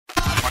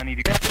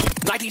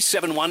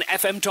97.1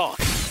 FM Talk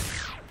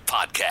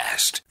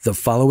Podcast. The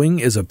following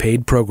is a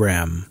paid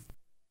program.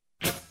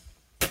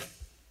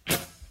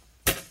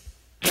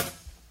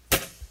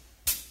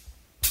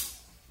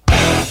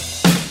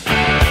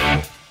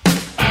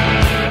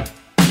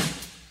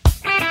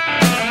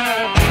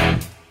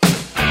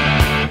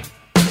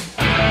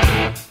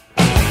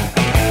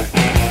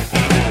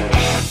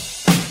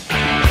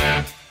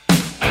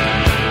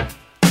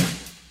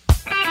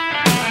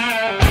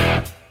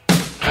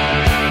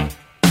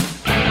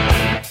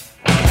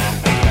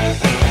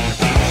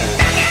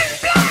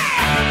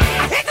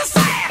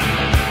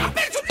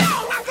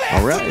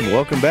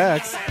 Welcome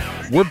back.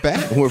 We're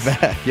back. We're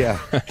back, yeah.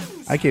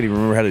 I can't even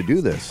remember how to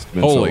do this. It's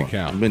been Holy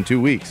cow. It's been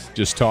 2 weeks.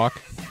 Just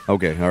talk.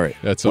 Okay, all right.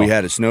 That's all. We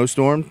had a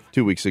snowstorm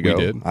 2 weeks ago.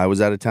 We did. I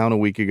was out of town a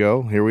week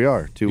ago. Here we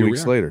are, 2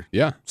 weeks later.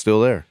 Yeah. Still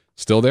there.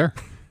 Still there.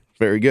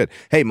 Very good.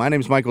 Hey, my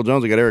name's Michael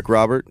Jones. I got Eric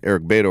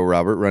Beto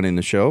Robert running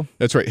the show.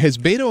 That's right. Has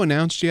Beto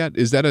announced yet?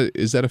 Is that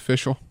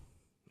official?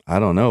 I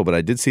don't know, but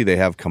I did see they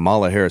have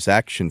Kamala Harris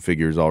action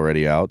figures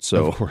already out.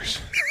 So of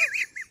course.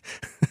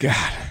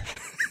 God.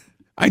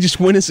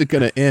 When is it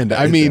going to end?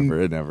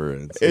 It never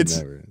ends. It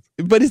never ends.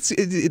 But is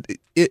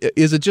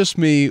it just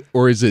me,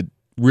 or is it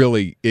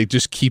really, it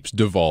just keeps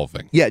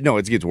devolving? Yeah, no,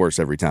 it gets worse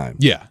every time.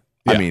 Yeah.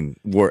 I mean,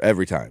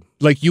 every time.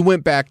 Like you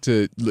went back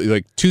to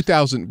like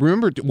 2000.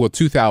 Remember,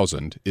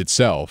 2000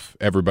 itself,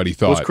 everybody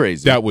thought was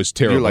crazy. That was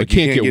terrible. Like, it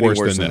can't get worse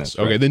than this.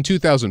 Okay, right. then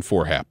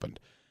 2004 happened.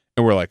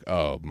 And we're like,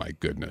 oh, my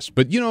goodness.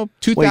 But,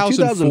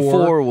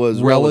 2004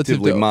 was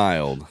relatively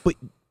mild. But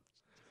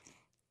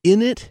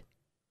in it,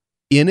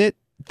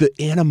 the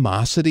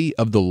animosity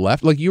of the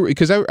left,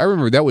 because I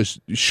remember that was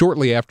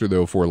shortly after the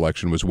 2004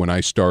 election was when I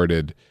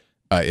started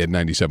at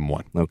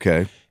 97.1.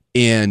 Okay.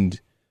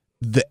 And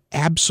the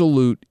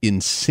absolute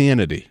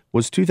insanity.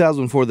 Was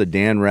 2004 the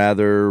Dan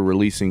Rather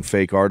releasing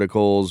fake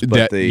articles,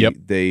 but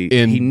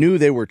he knew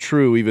they were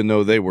true even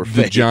though they were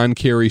fake. The John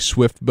Kerry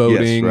Swift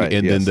voting, yes, right,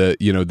 and then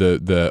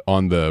the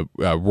on the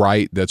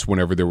right, that's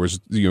whenever there was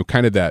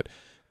kind of that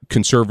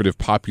conservative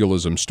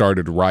populism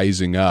started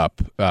rising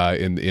up,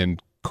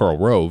 and Karl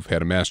Rove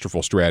had a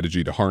masterful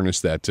strategy to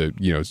harness that to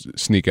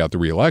sneak out the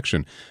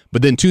re-election.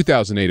 But then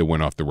 2008 it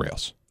went off the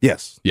rails.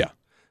 Yes. Yeah.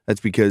 That's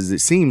because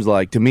it seems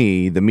like, to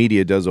me, the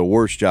media does a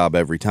worse job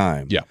every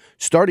time. Yeah.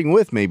 Starting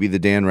with maybe the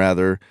Dan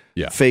Rather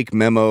fake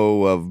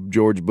memo of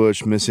George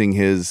Bush missing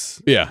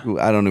his, I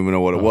don't even know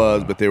what it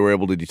was, but they were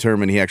able to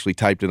determine he actually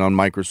typed it on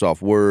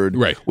Microsoft Word,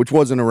 right, which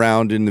wasn't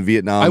around in the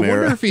Vietnam era. I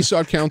wonder if he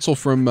sought counsel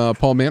from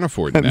Paul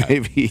Manafort in that.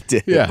 Maybe he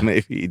did. Yeah.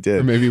 Maybe he did.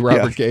 Or maybe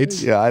Robert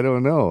Gates. Yeah, I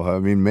don't know. I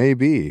mean,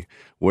 maybe.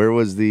 Where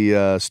was the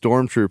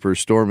stormtrooper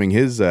storming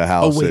his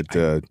house at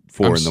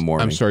 4 in the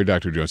morning? I'm sorry,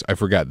 Dr. Jones. I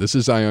forgot. This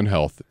is Ion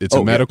Health. It's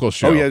a medical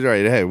show. Oh, yeah,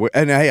 right.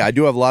 Hey, I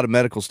do have a lot of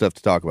medical stuff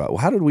to talk about. Well,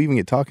 how did we even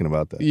get talking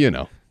about that?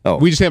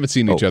 We just haven't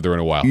seen each other in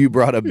a while. You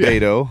brought up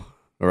Beto,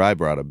 or I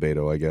brought up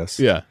Beto, I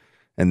guess. Yeah.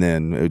 And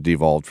then it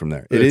devolved from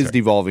there. It is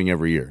devolving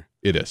every year.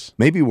 It is.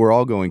 Maybe we're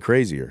all going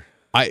crazier.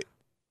 I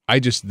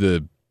just,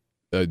 the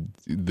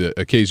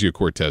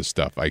Ocasio-Cortez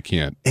stuff, I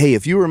can't. Hey,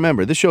 if you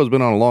remember, this show's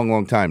been on a long,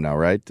 long time now,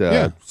 right?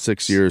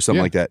 6 years,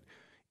 something like that.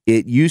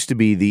 It used to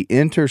be the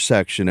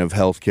intersection of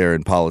healthcare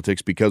and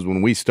politics because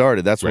when we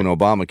started, that's when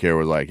Obamacare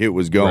was like, it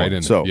was going.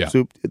 Right, so,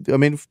 I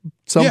mean,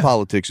 some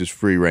politics is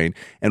free reign.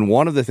 And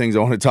one of the things I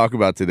want to talk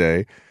about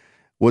today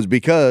was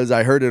because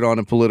I heard it on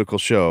a political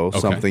show,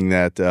 something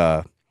that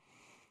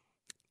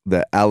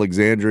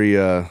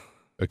Alexandria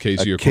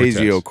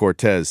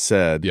Ocasio-Cortez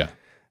said. Yeah.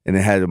 And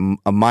it had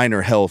a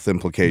minor health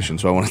implication,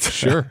 so I wanted to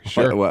sure.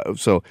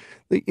 So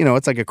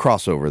it's like a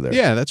crossover there.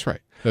 Yeah, that's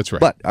right. That's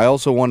right. But I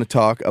also want to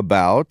talk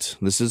about,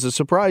 this is a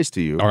surprise to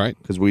you, all right,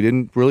 because we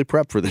didn't really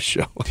prep for this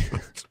show,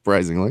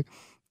 surprisingly.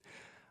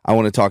 I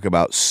want to talk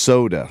about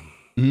soda.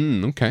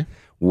 Okay.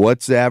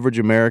 What's the average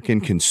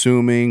American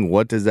consuming?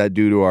 What does that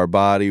do to our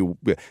body?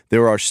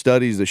 There are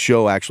studies that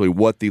show actually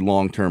what the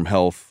long-term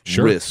health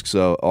risks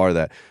are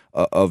that.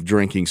 Of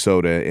drinking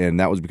soda, and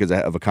that was because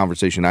of a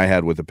conversation I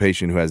had with a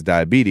patient who has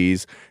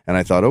diabetes, and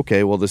I thought,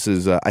 okay, well, this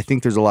is, I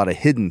think there's a lot of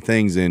hidden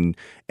things in,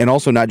 and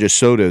also not just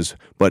sodas,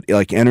 but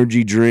like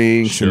energy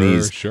drinks and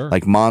these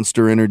like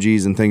Monster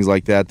energies and things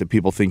like that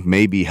people think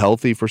may be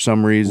healthy for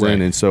some reason, right.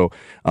 And so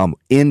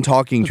in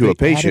talking to a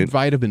patient,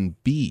 vitamin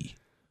B,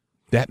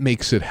 that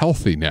makes it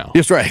healthy now.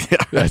 That's right. Yeah,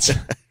 that's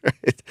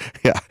right.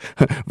 Yeah,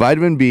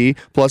 vitamin B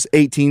plus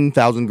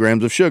 18,000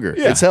 grams of sugar.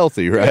 Yeah. It's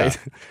healthy, right?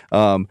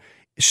 Yeah.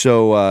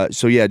 So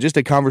just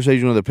a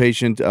conversation with a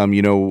patient.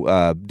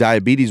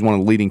 Diabetes is one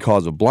of the leading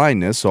cause of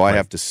blindness, so I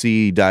have to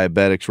see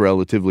diabetics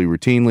relatively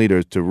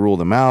routinely to rule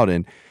them out.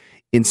 And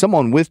in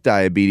someone with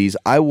diabetes,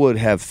 I would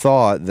have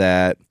thought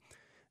that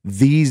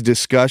these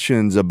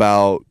discussions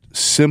about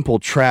simple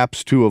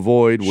traps to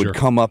avoid would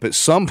come up at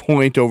some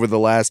point over the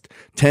last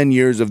 10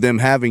 years of them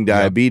having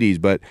diabetes.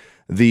 But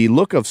the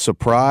look of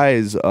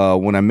surprise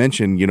when I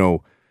mentioned,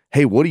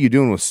 hey, what are you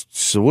doing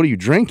what are you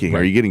drinking?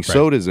 Are you getting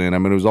sodas in? I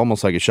mean, it was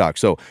almost like a shock.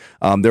 So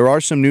there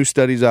are some new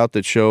studies out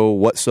that show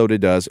what soda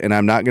does, and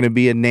I'm not going to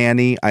be a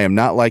nanny. I am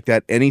not like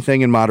that.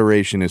 Anything in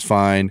moderation is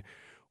fine.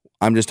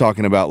 I'm just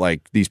talking about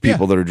like these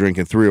people that are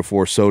drinking 3 or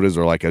 4 sodas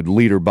or like a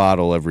liter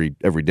bottle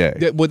every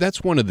day. Well,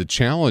 that's one of the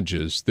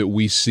challenges that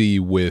we see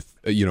with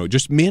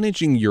just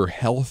managing your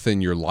health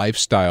and your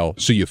lifestyle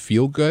so you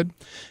feel good,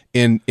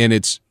 and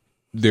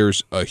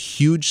there's a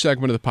huge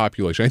segment of the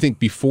population. I think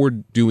before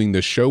doing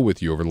this show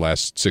with you over the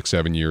last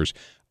 6-7 years,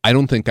 I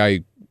don't think I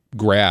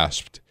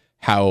grasped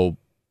how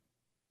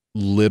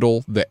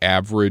little the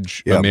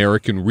average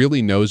American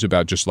really knows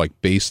about just like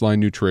baseline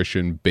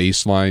nutrition,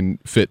 baseline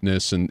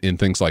fitness, and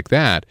things like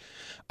that.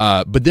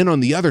 But then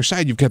on the other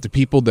side, you've got the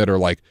people that are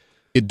like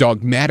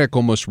dogmatic,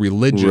 almost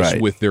religious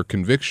with their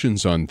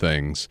convictions on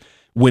things.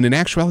 When in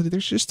actuality,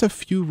 there's just a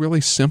few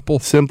really simple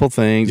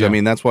things. Yeah. I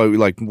mean, that's why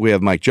we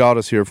have Mike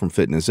Jaudas here from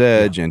Fitness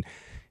Edge, and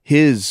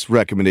his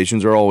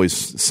recommendations are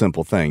always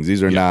simple things.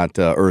 These are not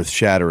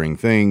earth-shattering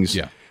things.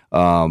 Yeah.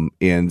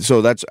 And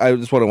so that's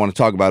what I want to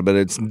talk about, but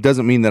it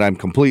doesn't mean that I'm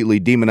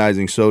completely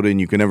demonizing soda and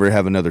you can never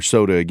have another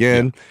soda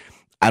again. Yeah.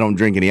 I don't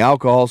drink any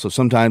alcohol, so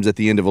sometimes at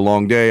the end of a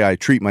long day, I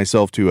treat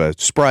myself to a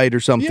Sprite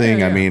or something.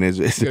 Yeah. I mean,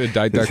 it's a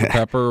Diet Dr.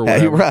 Pepper or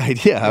whatever.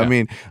 Right, yeah. I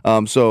mean,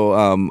 so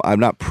I'm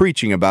not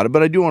preaching about it,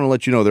 but I do want to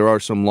let you know there are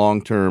some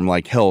long-term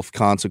like health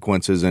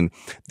consequences, and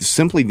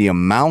simply the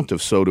amount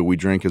of soda we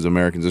drink as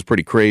Americans is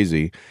pretty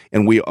crazy.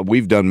 And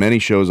we've done many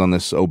shows on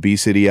this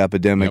obesity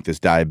epidemic, this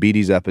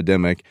diabetes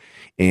epidemic,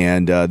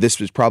 and this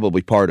is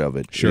probably part of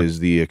it, is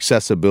the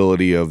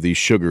accessibility of these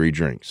sugary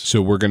drinks.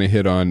 So we're going to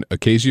hit on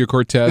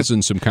Ocasio-Cortez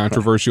and some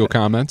controversial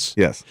comments.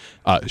 Yes.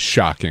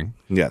 Shocking.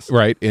 Yes.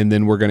 Right. And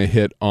then we're going to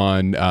hit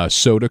on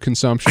soda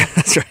consumption.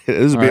 That's right.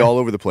 This will be all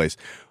over the place.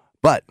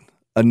 But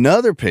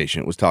another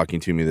patient was talking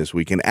to me this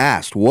week and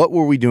asked, what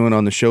were we doing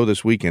on the show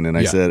this weekend? And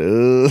I said,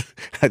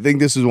 I think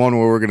this is one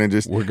where we're going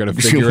to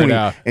figure it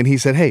out. And he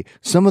said, hey,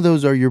 some of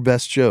those are your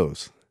best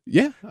shows.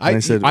 Yeah, I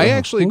said, I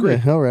actually agree.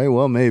 Okay, all right,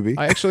 well, maybe.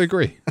 I actually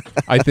agree.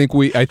 I think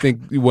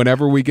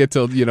whenever we get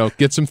to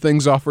get some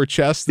things off our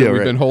chest that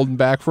we've been holding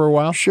back for a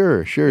while.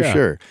 Sure.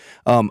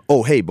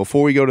 Hey,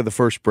 before we go to the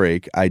first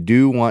break, I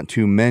do want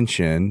to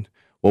mention.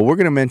 Well, we're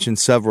going to mention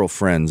several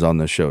friends on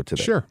the show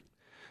today. Sure.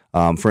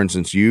 For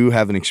instance, you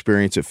have an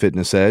experience at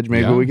Fitness Edge.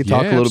 Maybe we could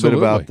talk a little bit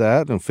about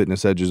that. And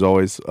Fitness Edge is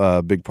always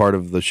a big part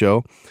of the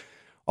show.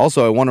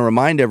 Also, I want to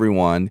remind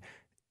everyone,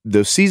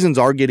 the seasons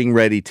are getting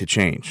ready to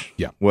change.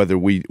 Yeah. Whether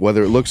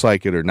it looks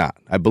like it or not.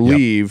 I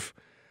believe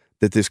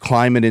that this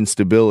climate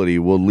instability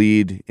will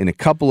lead in a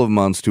couple of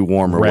months to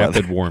warmer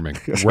weather.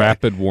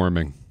 Rapid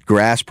warming.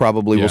 Grass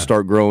probably will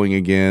start growing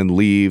again,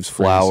 leaves,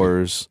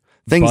 flowers,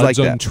 things Buds like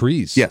that. on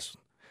trees. Yes.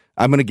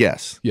 I'm going to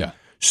guess. Yeah.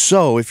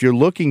 So if you're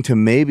looking to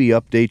maybe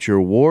update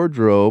your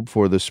wardrobe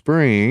for the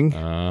spring,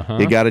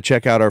 you got to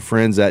check out our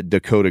friends at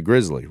Dakota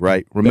Grizzly,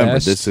 right? Remember,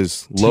 this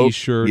is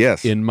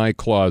T-shirt in my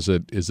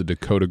closet is a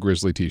Dakota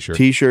Grizzly T-shirt.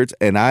 T-shirts,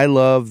 and I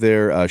love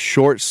their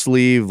short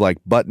sleeve, like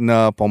button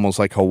up, almost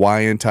like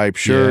Hawaiian type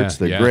shirts.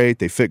 They're great.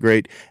 They fit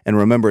great. And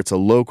remember, it's a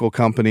local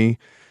company.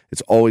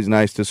 It's always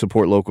nice to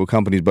support local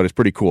companies, but it's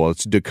pretty cool.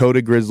 It's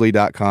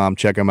DakotaGrizzly.com.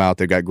 Check them out.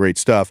 They've got great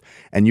stuff.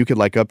 And you could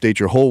update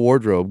your whole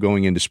wardrobe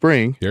going into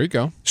spring. There you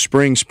go.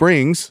 Spring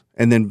springs,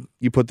 and then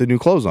you put the new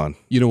clothes on.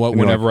 You know what?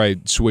 Whenever I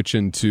switch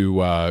into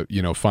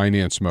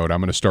finance mode,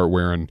 I'm going to start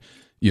wearing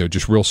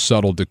just real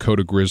subtle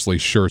Dakota Grizzly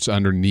shirts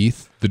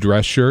underneath the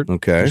dress shirt.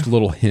 Okay. Just a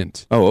little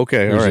hint. Oh,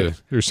 okay. All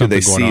right. There's something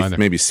going on there.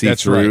 Maybe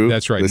see-through.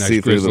 That's right.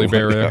 Nice grizzly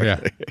bear there. Yeah.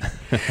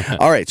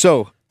 All right.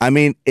 So,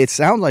 it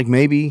sounds like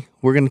maybe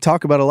we're going to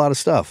talk about a lot of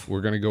stuff.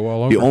 We're going to go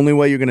all over. The only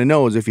way you're going to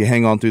know is if you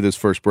hang on through this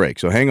first break.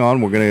 So hang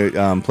on. We're going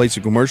to play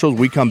some commercials.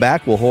 We come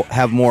back. We'll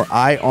have more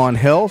Eye on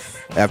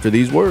Health after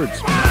these words.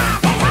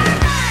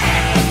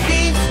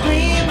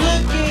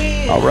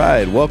 All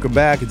right. Welcome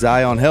back. It's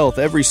Eye on Health.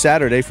 Every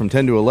Saturday from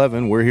 10 to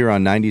 11, we're here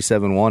on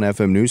 97.1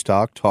 FM News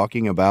Talk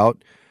talking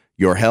about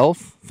your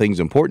health, things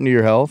important to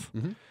your health.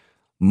 Mm-hmm.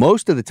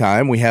 Most of the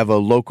time, we have a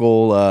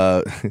local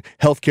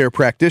healthcare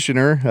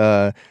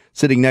practitioner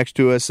sitting next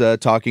to us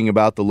talking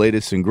about the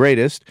latest and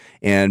greatest.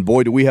 And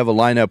boy, do we have a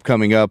lineup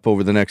coming up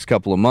over the next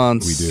couple of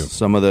months. We do.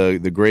 Some of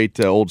the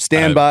great old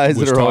standbys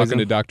that are I was talking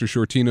to Dr.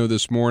 Shortino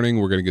this morning.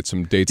 We're going to get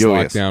some dates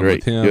locked down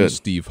with him. Good.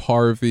 Steve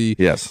Harvey.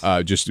 Yes.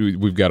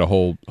 We've got a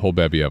whole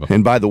bevy of them.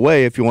 And by the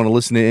way, if you want to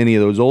listen to any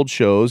of those old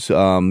shows,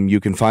 you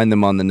can find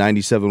them on the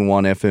 97.1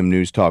 FM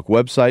News Talk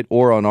website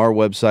or on our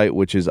website,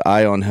 which is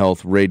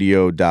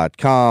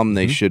eyeonhealthradio.com.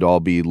 They should all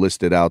be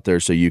listed out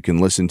there so you can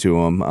listen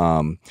to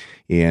them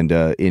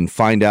and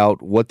find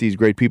out what these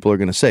great people are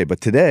going to say. But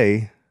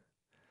today,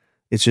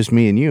 it's just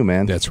me and you,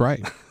 man. That's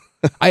right.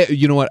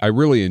 You know what? I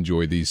really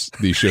enjoy these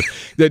shows.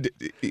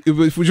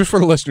 Just for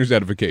the listeners'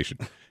 edification,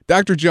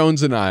 Dr.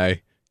 Jones and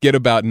I get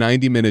about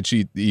 90 minutes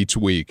each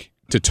week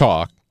to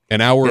talk. An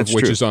hour of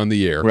which is on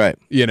the air. Right.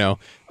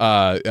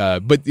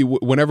 But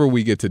whenever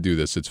we get to do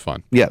this, it's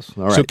fun. Yes.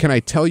 All right. So can I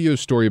tell you a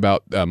story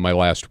about my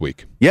last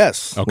week?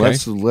 Yes. Okay.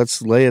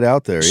 Let's lay it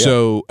out there. Yeah.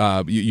 So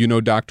you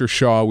know Dr.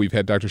 Shaw. We've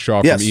had Dr.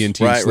 Shaw from ENT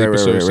Sleep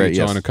Associates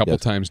on a couple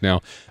times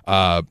now.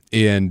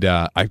 And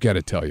I've got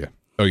to tell you,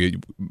 Oh,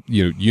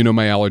 you know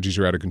my allergies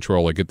are out of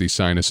control. I get these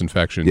sinus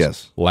infections.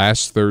 Yes.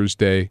 Last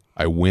Thursday,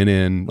 I went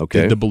in,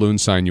 did the balloon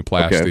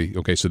sinuplasty.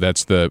 Okay, so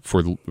that's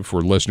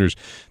for listeners,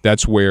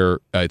 that's where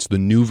it's the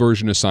new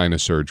version of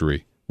sinus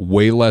surgery.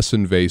 Way less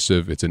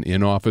invasive. It's an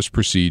in-office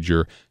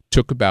procedure.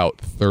 Took about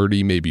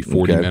 30, maybe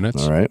 40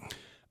 minutes. All right.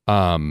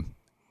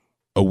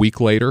 A week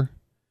later,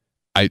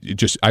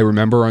 I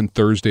remember on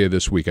Thursday of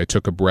this week, I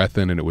took a breath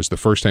in, and it was the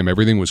first time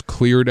everything was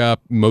cleared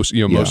up,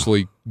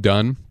 mostly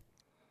done.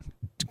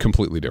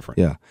 Completely different.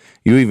 Yeah.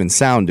 You even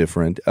sound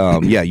different.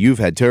 You've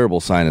had terrible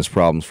sinus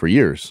problems for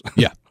years.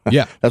 Yeah.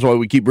 Yeah. That's why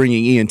we keep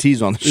bringing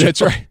ENTs on the show.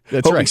 That's right.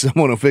 That's right.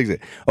 Someone will fix it.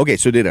 Okay,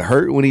 so did it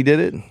hurt when he did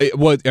it?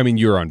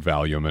 You're on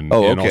Valium and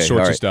all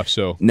sorts of stuff.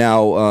 So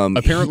now,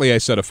 apparently, I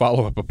set a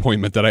follow-up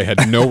appointment that I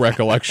had no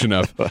recollection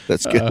of.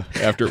 That's good.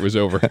 After it was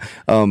over.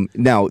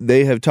 Now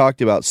they have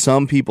talked about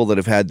some people that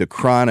have had the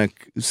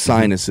chronic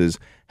sinuses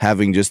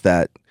having just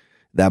that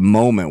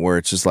moment where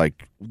it's just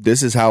like,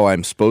 this is how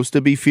I'm supposed to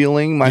be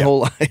feeling my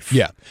whole life.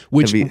 Yeah,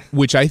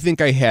 which I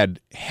think I had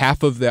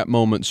half of that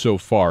moment so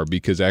far,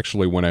 because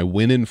actually when I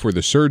went in for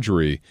the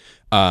surgery,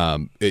 I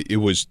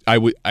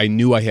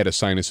knew I had a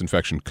sinus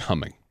infection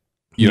coming.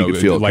 You could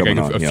feel it like coming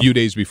a on. few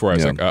days before, I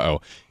was like,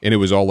 uh-oh, and it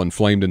was all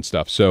inflamed and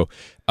stuff. So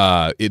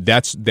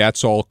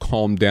that's all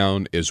calmed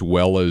down, as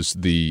well as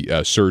the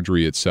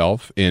surgery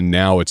itself. And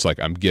now it's like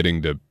I'm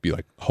getting to be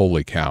like,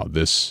 holy cow,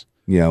 this.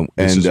 Yeah,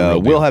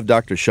 and we'll have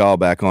Dr. Shaw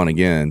back on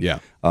again. Yeah,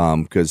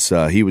 because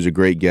he was a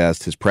great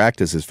guest. His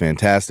practice is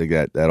fantastic.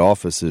 That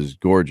office is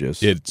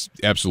gorgeous. It's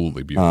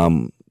absolutely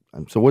beautiful.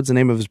 So what's the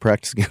name of his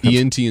practice again?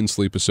 ENT and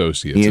Sleep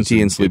Associates. ENT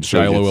and Sleep Associates.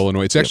 Shiloh,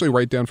 Illinois. It's actually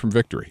right down from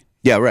Victory.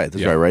 Yeah, right.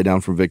 That's right. Right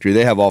down from Victory.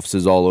 They have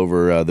offices all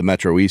over the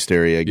Metro East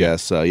area, I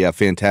guess.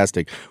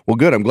 Fantastic. Well,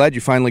 good. I'm glad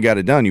you finally got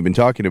it done. You've been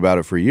talking about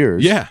it for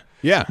years. Yeah.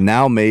 Yeah.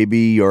 Now maybe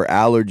your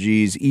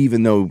allergies,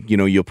 even though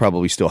you'll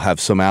probably still have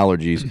some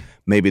allergies,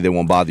 maybe they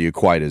won't bother you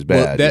quite as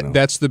bad. Well,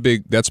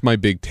 that's my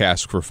big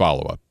task for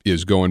follow-up,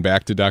 is going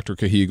back to Dr.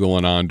 Cahigal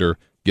and Onder,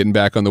 getting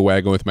back on the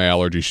wagon with my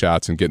allergy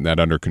shots and getting that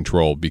under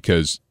control,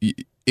 because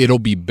it'll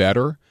be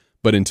better,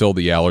 but until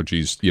the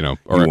allergies,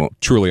 are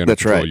truly under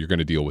control, you're going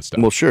to deal with stuff.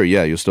 Well, sure,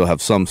 yeah, you'll still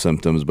have some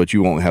symptoms, but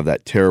you won't have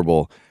that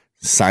terrible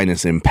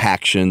sinus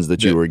impactions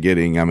that you were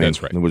getting. I mean,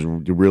 that's right. It was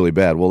really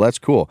bad. Well, that's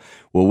cool.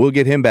 Well, we'll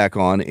get him back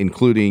on,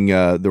 including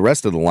the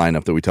rest of the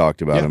lineup that we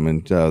talked about him,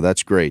 and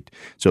that's great.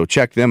 So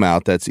check them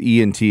out. That's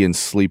ENT and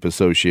Sleep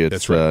Associates.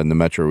 That's right. In the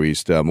Metro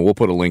East. We'll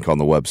put a link on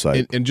the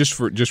website. And just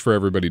for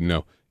everybody to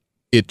know,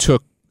 it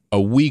took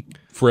a week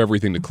for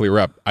everything to clear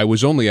up. I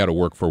was only out of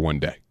work for one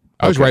day.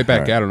 I was right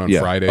back at it on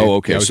Friday. Oh,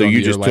 okay. So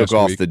you just took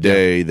off week. the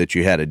day that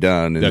you had it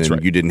done, and That's then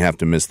right. you didn't have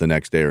to miss the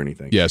next day or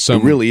anything. Yeah, it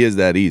really is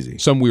that easy.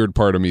 Some weird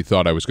part of me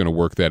thought I was going to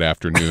work that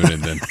afternoon,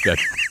 and then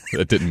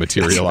that didn't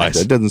materialize.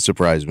 That doesn't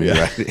surprise me,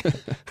 right?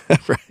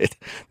 Right.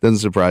 Doesn't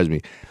surprise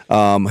me.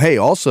 Hey,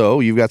 also,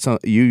 you've got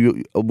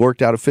you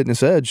worked out at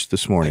Fitness Edge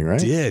this morning,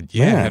 right? I did,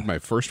 yeah. I had my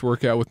first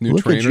workout with new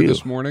trainer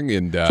this morning.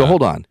 And so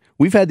hold on.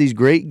 We've had these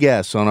great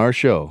guests on our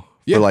show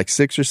for like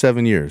 6 or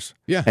 7 years.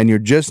 Yeah. And you're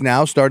just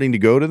now starting to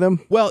go to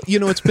them? Well,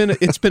 it's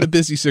been a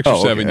busy 6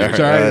 or 7 years.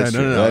 All right.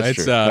 No. That's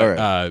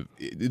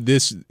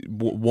It's true.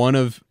 One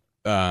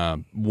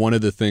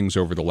of the things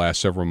over the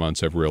last several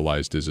months I've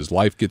realized is as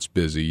life gets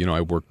busy,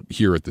 I work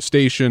here at the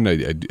station.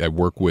 I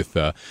work with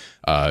in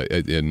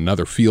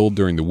another field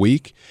during the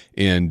week,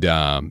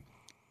 and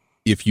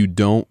if you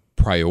don't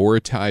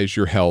prioritize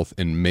your health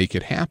and make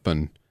it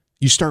happen,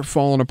 you start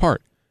falling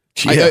apart.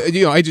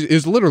 Yeah.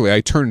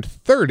 I turned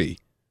 30.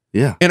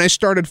 Yeah. And I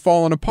started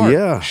falling apart.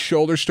 Yeah.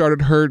 Shoulders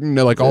started hurting,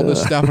 like all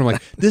this stuff. And I'm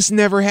like, this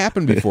never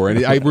happened before.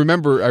 And I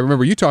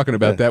remember you talking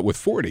about that with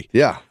 40.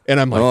 Yeah. And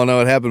I'm like, oh,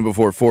 no, it happened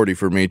before 40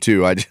 for me,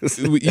 too.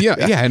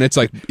 Yeah. And it's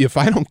like, if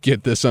I don't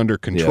get this under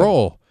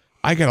control,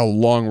 I got a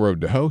long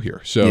road to hoe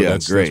here. So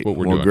that's what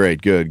we're doing.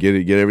 Great, good.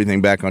 Get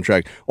everything back on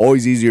track.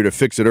 Always easier to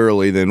fix it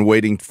early than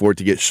waiting for it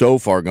to get so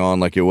far gone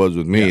like it was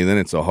with me. Yeah. Then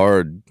it's a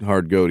hard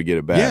go to get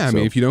it back. Yeah, I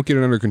mean, if you don't get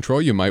it under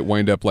control, you might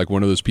wind up like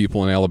one of those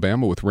people in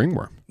Alabama with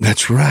ringworm.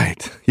 That's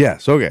right.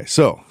 Yes. Okay.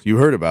 So you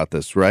heard about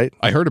this, right?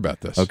 I heard about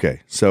this.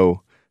 Okay.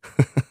 So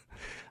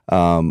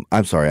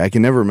I'm sorry, I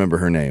can never remember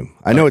her name.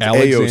 I know it's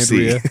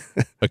Alexandria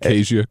AOC.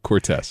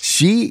 Ocasio-Cortez.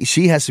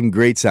 She has some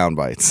great sound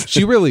bites.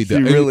 She really does.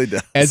 She really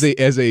does. As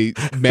a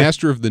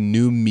master of the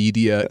new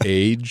media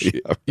age,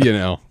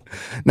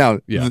 Now,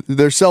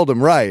 they're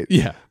seldom right.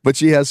 Yeah. But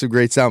she has some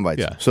great sound bites.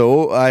 Yeah.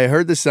 So I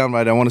heard this sound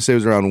bite, I want to say it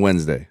was around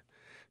Wednesday.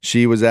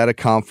 She was at a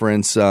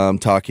conference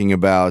talking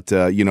about,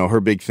 her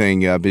big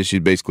thing, she's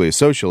basically a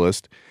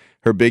socialist.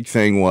 Her big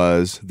thing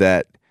was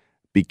that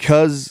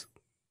because,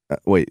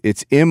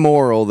 it's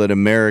immoral that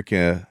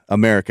America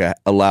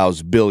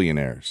allows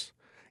billionaires.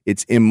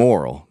 It's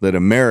immoral that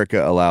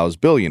America allows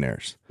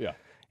billionaires. Yeah.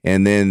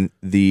 And then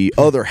the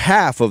other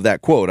half of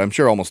that quote, I'm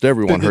sure almost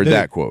everyone heard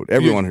that quote.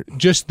 Everyone heard.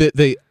 Just that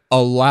they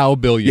allow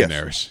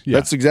billionaires. Yes. Yeah.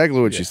 That's exactly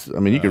what she's. I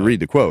mean, you can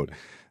read the quote.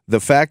 The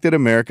fact that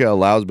America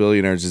allows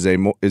billionaires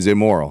is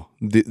immoral.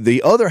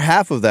 The other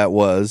half of that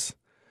was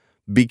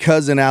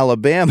because in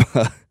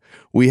Alabama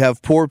we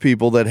have poor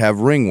people that have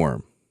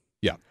ringworm.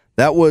 Yeah.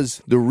 That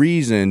was the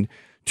reason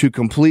to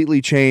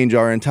completely change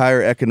our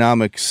entire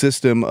economic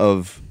system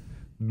of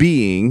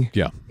being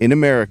in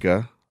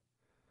America.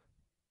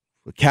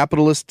 The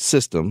capitalist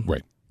system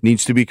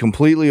needs to be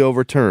completely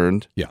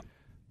overturned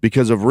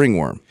because of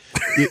ringworm.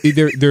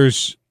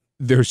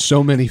 There's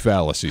so many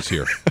fallacies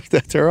here.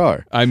 That there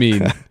are. I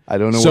mean, I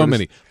don't know. So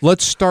many.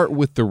 Let's start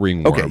with the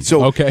ringworm. Okay, so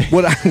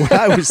what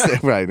I was saying,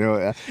 right?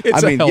 No,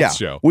 it's a health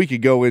show. We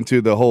could go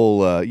into the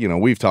whole.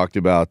 We've talked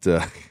about.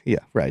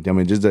 Right. I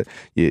mean, just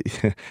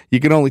you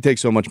can only take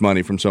so much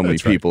money from so many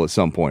people at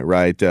some point,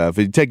 right? If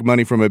you take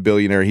money from a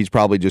billionaire, he's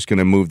probably just going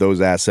to move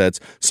those assets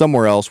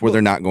somewhere else where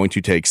they're not going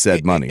to take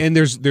said money. And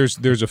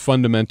there's a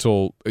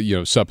fundamental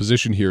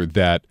supposition here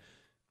that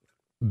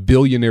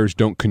billionaires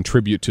don't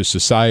contribute to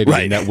society,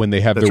 and that when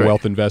they have their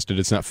wealth invested,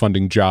 it's not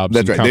funding jobs.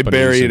 That's and right. They companies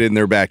bury it in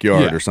their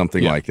backyard or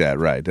something Yeah. like that,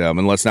 right?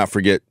 And let's not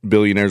forget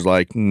billionaires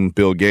like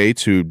Bill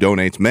Gates, who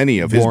donates many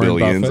of his Warren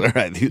billions. Buffett.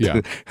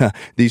 Right?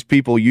 These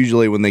people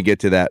usually, when they get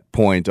to that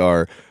point,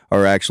 are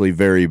actually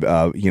very,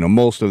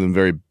 most of them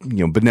very,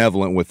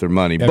 benevolent with their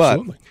money.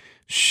 Absolutely. But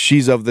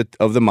she's of the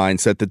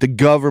mindset that the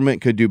government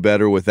could do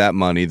better with that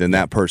money than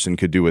that person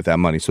could do with that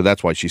money. So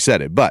that's why she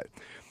said it. But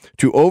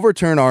to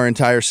overturn our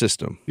entire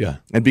system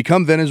and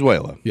become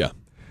Venezuela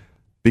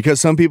because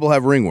some people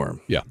have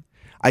ringworm.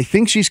 I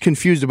think she's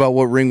confused about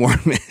what ringworm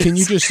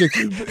is.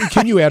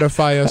 Can you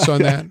edify us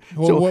on that?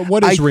 So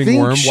what is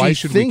ringworm? Why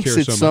should we care so much? She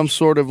thinks it's some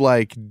sort of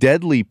like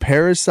deadly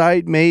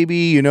parasite,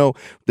 maybe.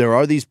 There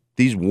are these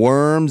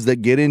worms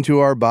that get into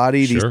our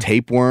body, these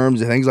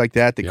tapeworms and things like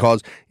that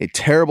cause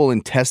terrible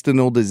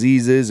intestinal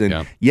diseases.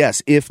 And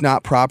yes, if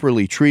not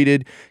properly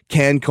treated,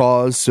 can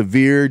cause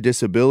severe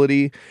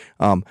disability.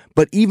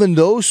 But even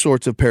those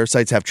sorts of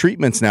parasites have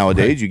treatments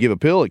nowadays. Right. You give a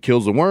pill, it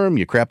kills the worm,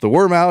 you crap the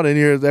worm out, and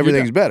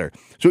everything's better.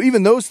 So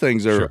even those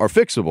things are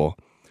fixable.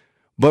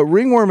 But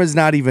ringworm is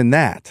not even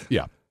that.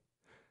 Yeah.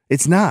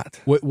 It's not.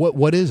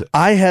 What is it?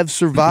 I have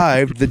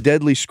survived the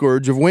deadly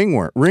scourge of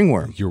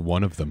ringworm. You're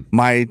one of them.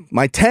 My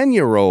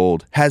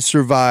 10-year-old has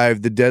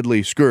survived the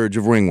deadly scourge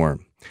of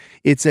ringworm.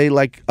 It's a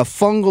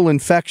fungal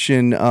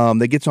infection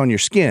that gets on your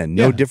skin.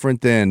 No different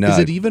than. Is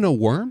it even a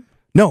worm?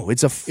 No,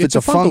 it's a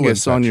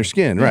fungus on your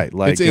skin, right?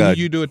 Like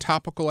you do a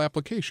topical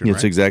application.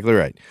 That's exactly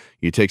right.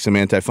 You take some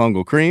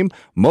antifungal cream.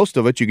 Most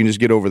of it you can just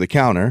get over the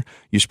counter.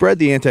 You spread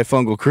the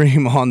antifungal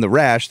cream on the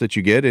rash that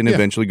you get, and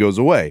eventually goes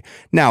away.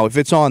 Now, if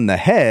it's on the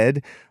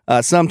head,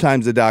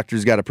 sometimes the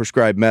doctor's got to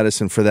prescribe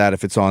medicine for that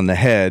if it's on the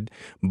head.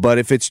 But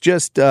if it's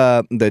just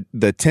the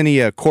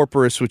tinea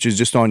corporis, which is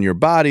just on your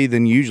body,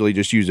 then you usually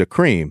just use a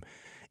cream.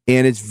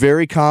 And it's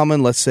very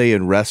common, let's say,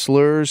 in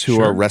wrestlers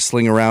who are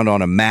wrestling around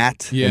on a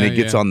mat, and it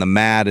gets on the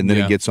mat, and then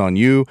it gets on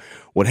you.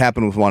 What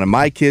happened with one of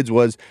my kids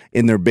was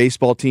in their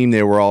baseball team,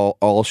 they were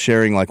all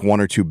sharing like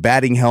one or two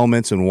batting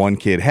helmets, and one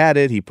kid had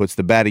it. He puts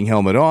the batting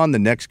helmet on, the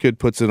next kid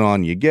puts it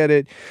on, you get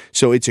it.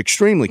 So it's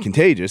extremely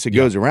contagious. It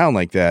goes around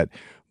like that.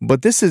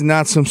 But this is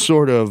not some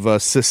sort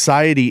of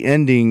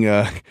society-ending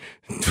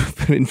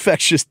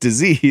infectious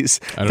disease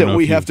that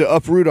we have to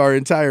uproot our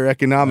entire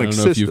economic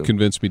system. I don't know if you've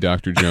convinced me,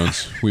 Dr.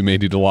 Jones. We may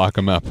need to lock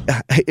him up.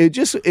 It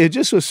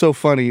just was so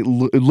funny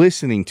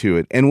listening to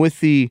it, and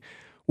with the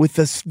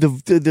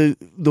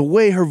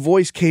way her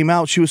voice came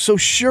out, she was so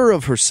sure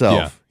of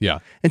herself.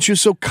 And she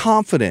was so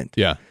confident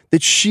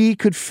that she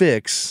could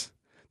fix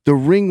the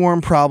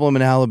ringworm problem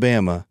in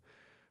Alabama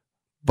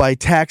by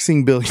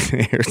taxing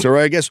billionaires. Or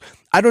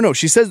I don't know.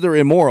 She says they're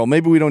immoral.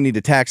 Maybe we don't need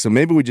to tax them.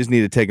 Maybe we just need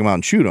to take them out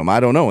and shoot them.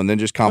 I don't know. And then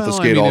just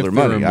confiscate all their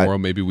money. If they're immoral,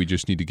 maybe we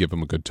just need to give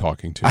them a good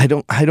talking to. I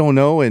don't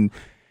know. And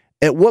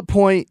at what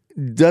point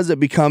does it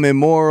become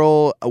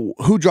immoral?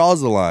 Who draws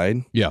the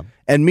line? Yeah.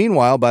 And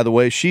meanwhile, by the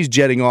way, she's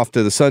jetting off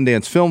to the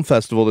Sundance Film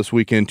Festival this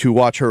weekend to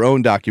watch her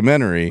own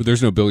documentary. But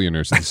there's no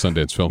billionaires at the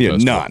Sundance Film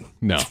Festival. None.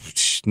 No.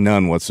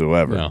 None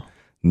whatsoever. No.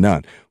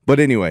 None. But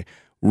anyway,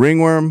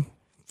 ringworm,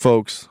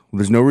 folks,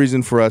 there's no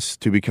reason for us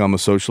to become a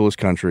socialist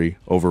country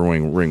over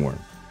ringworm.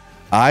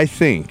 I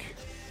think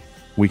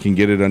we can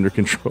get it under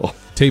control.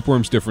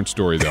 Tapeworm's different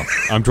story, though.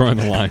 I'm drawing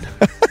the line.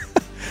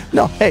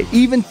 No, hey,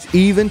 even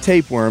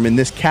tapeworm in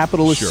this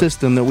capitalist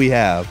system that we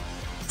have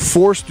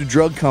forced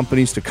drug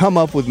companies to come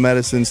up with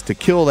medicines to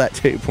kill that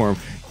tapeworm.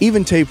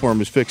 Even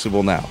tapeworm is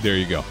fixable now. There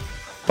you go.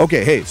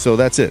 Okay, hey, so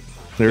that's it.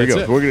 There you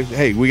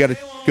go. We got to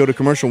go to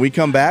commercial. When we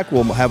come back,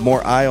 we'll have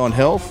more Eye on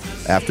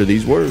Health after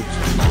these words.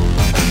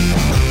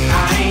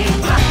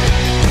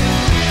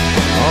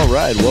 All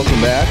right,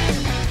 welcome back.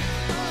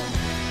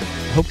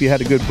 Hope you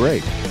had a good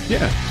break.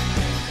 Yeah.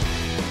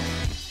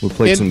 We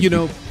played some.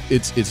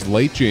 It's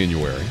late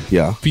January.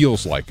 Yeah.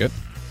 Feels like it.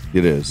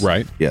 It is.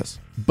 Right? Yes.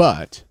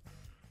 But,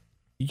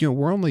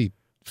 we're only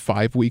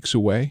 5 weeks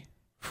away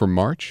from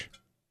March.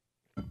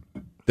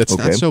 That's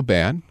not so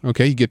bad.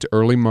 Okay, you get to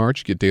early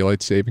March, get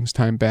daylight savings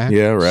time back.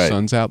 Yeah, right.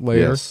 Sun's out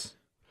later. Yes.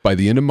 By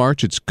the end of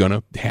March, it's going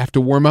to have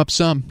to warm up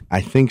some.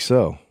 I think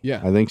so.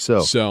 Yeah. I think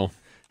so. So,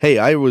 hey,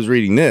 I was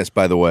reading this,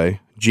 by the way.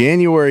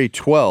 January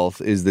 12th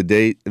is the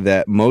date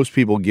that most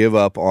people give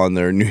up on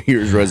their New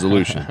Year's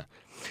resolution.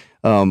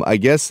 I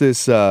guess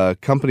this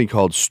company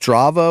called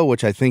Strava,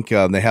 which I think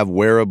they have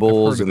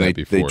wearables and they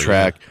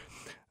track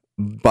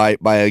by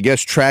I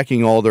guess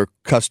tracking all their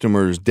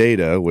customers'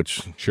 data,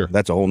 which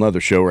that's a whole nother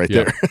show right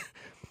there.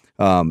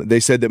 They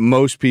said that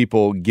most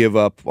people give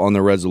up on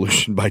their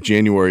resolution by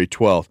January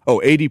 12th. Oh,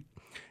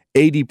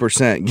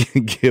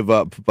 80% give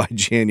up by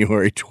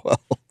January 12th.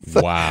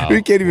 Wow.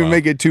 You can't even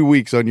make it 2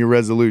 weeks on your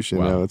resolution.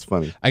 Wow. No, it's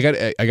funny. I got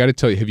to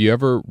tell you, have you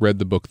ever read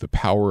the book The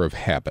Power of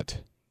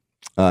Habit?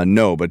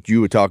 No, but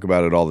you would talk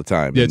about it all the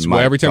time. Yeah,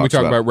 every time we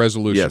talk about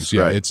resolutions. Yes,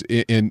 right. It's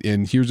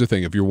and here's the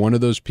thing: if you're one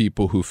of those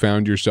people who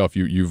found yourself,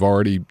 you've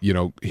already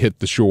hit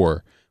the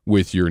shore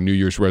with your New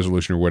Year's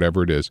resolution or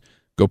whatever it is,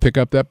 go pick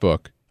up that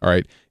book. All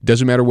right. It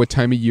doesn't matter what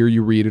time of year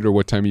you read it or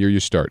what time of year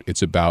you start.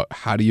 It's about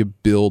how do you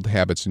build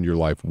habits in your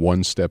life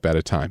one step at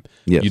a time.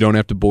 Yes. You don't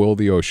have to boil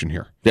the ocean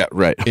here. Yeah,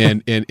 right.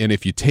 and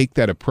if you take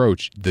that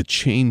approach, the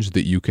change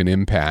that you can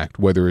impact,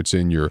 whether it's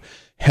in your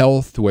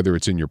health, whether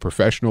it's in your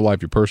professional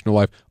life, your personal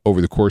life,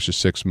 over the course of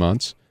 6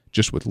 months,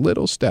 just with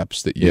little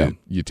steps that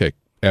you take,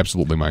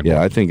 absolutely mind-blowing.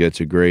 Yeah, I think that's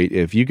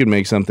if you can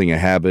make something a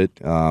habit,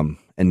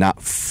 and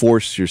not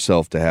force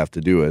yourself to have to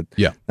do it.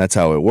 Yeah. That's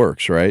how it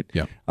works, right?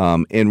 Yeah.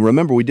 And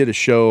remember, we did a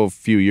show a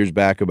few years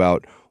back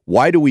about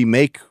why do we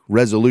make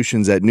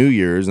resolutions at New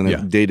Year's, and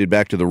it dated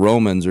back to the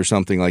Romans or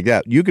something like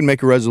that. You can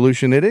make a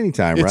resolution at any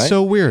time, right? It's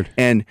so weird.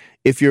 And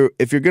if you're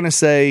going to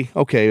say,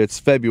 okay, it's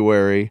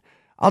February,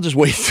 I'll just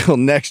wait till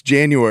next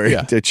January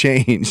to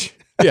change.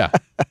 Yeah.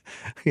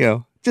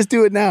 Just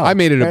do it now. I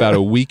made it about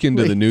a week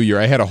into the new year.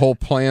 I had a whole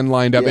plan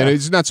lined up, and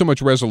it's not so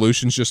much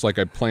resolutions, just like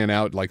I plan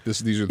out like this.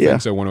 These are the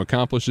things I want to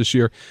accomplish this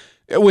year.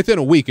 Within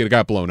a week, it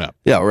got blown up.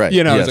 Yeah, right.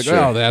 It's like,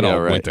 oh, that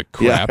all went to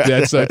crap.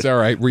 That's all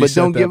right. Reset,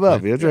 but don't give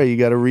up. That's right. You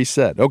got to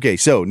reset. Okay,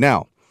 so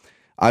now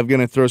I'm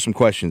going to throw some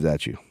questions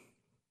at you.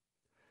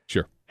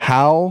 Sure.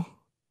 How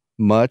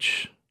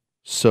much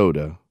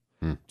soda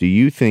do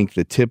you think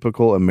the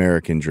typical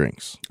American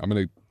drinks? I'm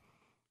going to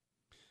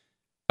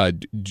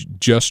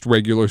just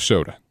regular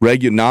soda.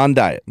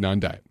 Non-diet.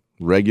 Non-diet.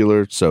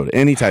 Regular soda.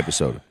 Any type of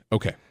soda.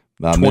 Okay.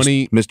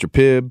 20. Mr.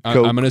 Pibb,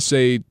 Coke. I'm going to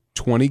say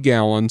 20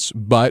 gallons,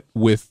 but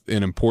with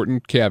an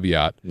important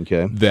caveat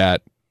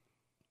that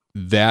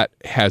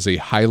has a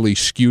highly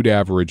skewed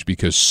average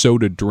because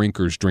soda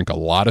drinkers drink a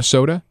lot of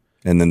soda.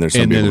 And then there's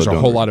a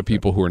whole lot of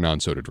people who are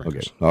non-soda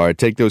drinkers. Okay. All right.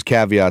 Take those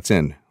caveats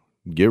in.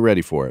 Get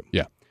ready for it.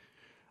 Yeah.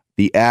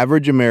 The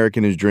average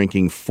American is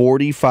drinking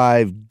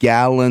 45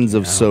 gallons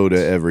of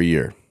soda every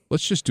year.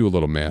 Let's just do a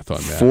little math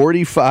on that.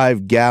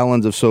 45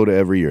 gallons of soda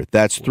every year.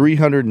 That's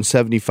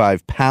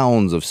 375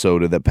 pounds of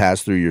soda that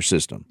pass through your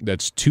system.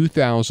 That's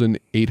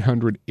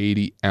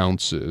 2,880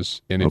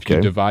 ounces. And if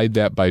you divide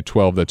that by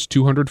 12, that's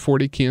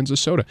 240 cans of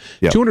soda.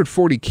 Yep.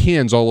 240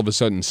 cans all of a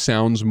sudden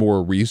sounds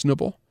more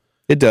reasonable.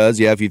 It does,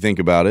 if you think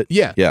about it.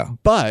 Yeah.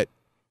 But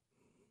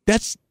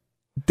that's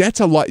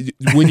a lot.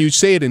 When you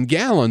say it in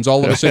gallons,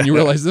 all of a sudden you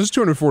realize those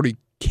 240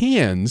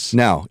 cans.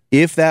 Now,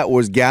 if that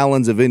was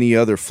gallons of any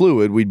other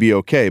fluid, we'd be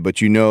okay.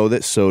 But you know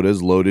that soda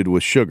is loaded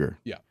with sugar.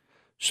 Yeah.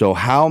 So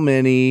how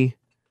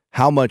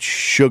much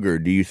sugar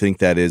do you think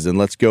that is? And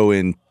let's go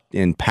in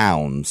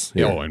pounds.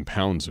 Here. Oh, in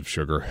pounds of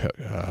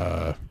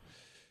sugar.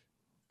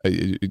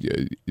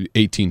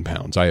 18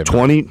 pounds. I have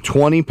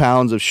 20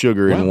 pounds of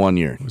sugar in 1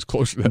 year. It was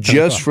close to that.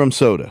 Just from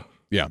soda.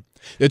 Yeah.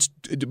 It's,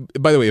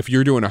 by the way, if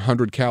you're doing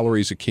 100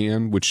 calories a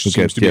can, which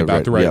seems to be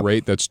about the right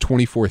rate, that's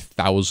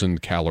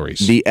 24,000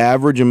 calories. The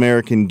average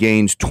American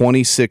gains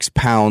 26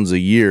 pounds a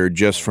year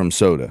just from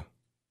soda.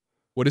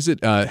 What is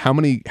it? How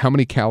many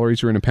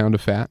calories are in a pound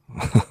of fat?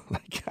 I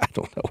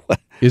don't know.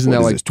 Isn't what that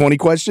is like this, 20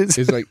 questions?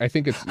 Is like I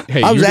think it's.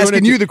 Hey, I was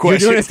asking you the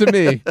question. You're doing it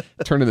to me.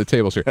 Turning the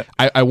tables here.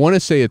 I want to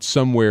say it's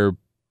somewhere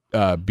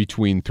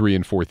between 3,000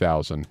 and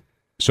 4,000.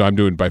 So I'm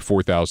doing by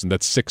 4,000.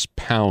 That's 6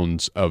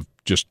 pounds of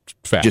just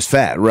fat. Just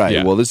fat, right.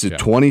 Yeah. Well, this is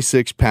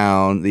 26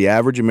 pounds. The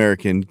average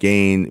American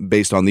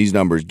based on these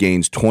numbers,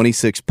 gains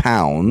 26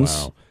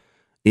 pounds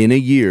in a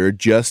year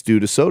just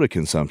due to soda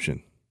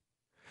consumption.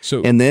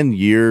 So, and then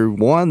year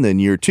one, then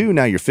year two,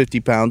 now you're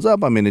 50 pounds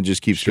up. I mean, it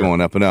just keeps going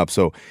up and up.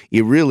 So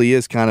it really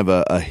is kind of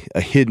a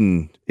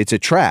hidden, it's a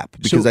trap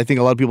because I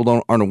think a lot of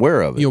people aren't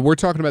aware of it. We're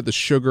talking about the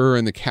sugar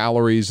and the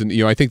calories, and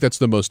I think that's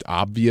the most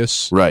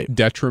obvious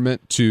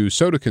detriment to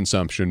soda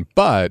consumption.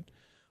 But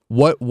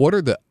what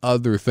are the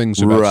other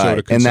things about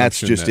soda consumption? And that's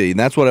just and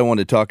that's what I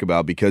wanted to talk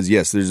about because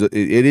yes,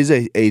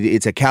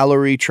 it's a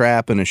calorie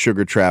trap and a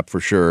sugar trap for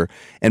sure.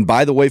 And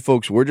by the way,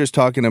 folks, we're just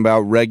talking about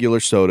regular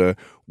soda.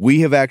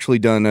 We have actually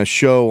done a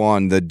show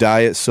on the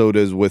diet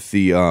sodas with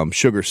the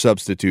sugar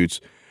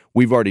substitutes.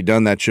 We've already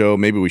done that show.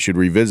 Maybe we should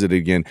revisit it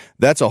again.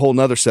 That's a whole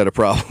nother set of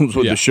problems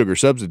with the sugar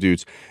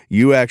substitutes.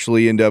 You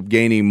actually end up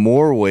gaining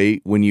more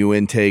weight when you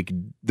intake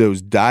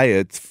those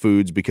diet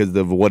foods because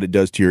of what it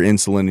does to your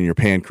insulin and your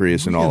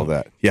pancreas and all of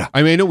that. Yeah.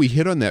 I mean, I know we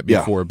hit on that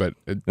before, but...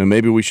 and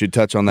maybe we should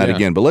touch on that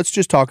again. But let's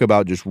just talk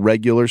about just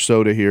regular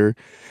soda here.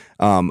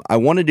 I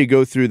wanted to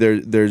go through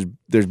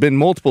there's been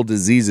multiple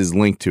diseases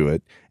linked to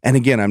it. And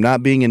again, I'm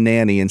not being a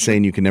nanny and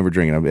saying you can never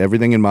drink it.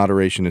 Everything in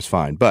moderation is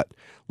fine. But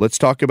let's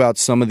talk about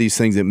some of these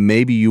things that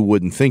maybe you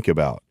wouldn't think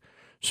about.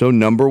 So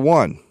number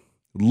 1,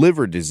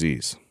 liver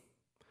disease.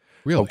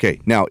 Really? Okay.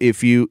 Now,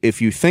 if you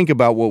think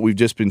about what we've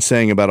just been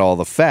saying about all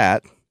the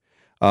fat,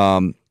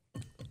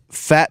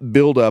 fat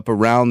buildup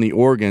around the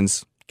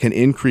organs can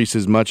increase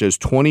as much as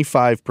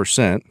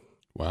 25%.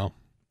 Wow.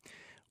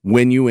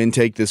 When you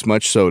intake this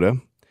much soda,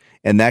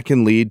 and that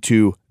can lead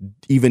to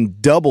even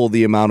double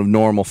the amount of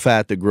normal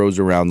fat that grows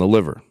around the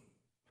liver.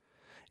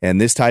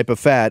 And this type of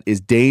fat is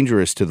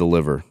dangerous to the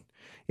liver,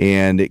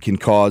 and it can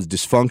cause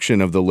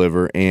dysfunction of the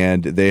liver.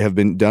 And they have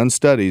been done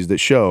studies that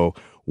show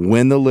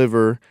when the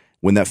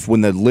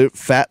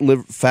fat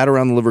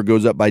around the liver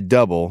goes up by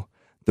double,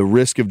 the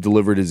risk of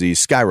liver disease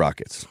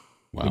skyrockets.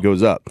 Wow. It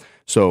goes up.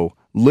 So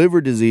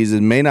liver diseases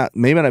may not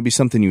be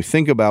something you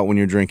think about when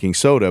you're drinking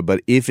soda,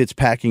 but if it's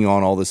packing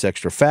on all this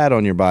extra fat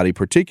on your body,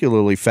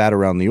 particularly fat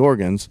around the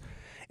organs,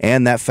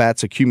 and that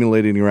fat's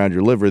accumulating around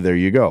your liver, there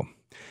you go.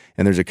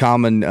 And there's a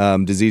common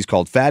disease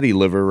called fatty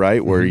liver,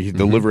 right, where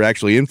the liver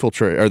actually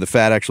the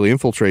fat actually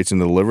infiltrates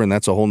into the liver, and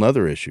that's a whole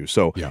nother issue.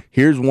 So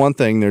Here's one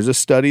thing. There's a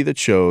study that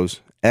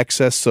shows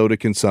excess soda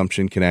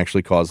consumption can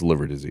actually cause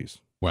liver disease.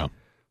 Wow.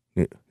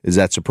 Is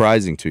that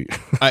surprising to you?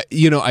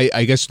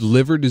 I guess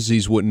liver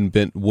disease wouldn't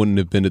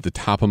have been at the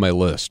top of my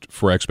list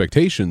for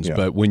expectations,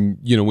 but when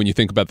you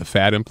think about the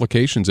fat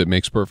implications, it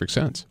makes perfect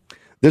sense.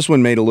 This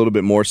one made a little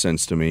bit more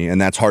sense to me, and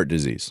that's heart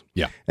disease.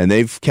 Yeah. And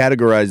they've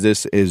categorized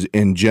this as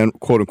in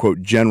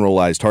quote-unquote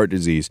generalized heart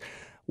disease.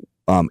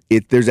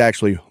 There's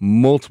actually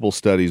multiple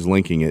studies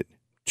linking it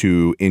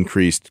to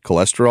increased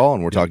cholesterol,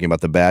 and we're talking about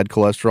the bad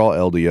cholesterol,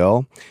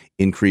 LDL,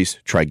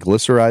 increased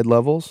triglyceride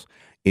levels,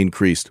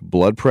 increased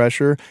blood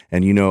pressure,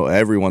 and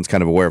everyone's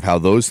kind of aware of how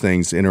those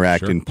things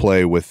interact and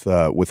play with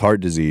heart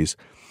disease.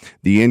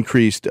 The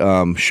increased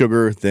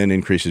sugar then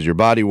increases your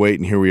body weight,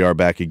 and here we are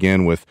back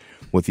again with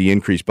the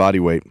increased body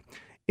weight.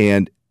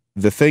 And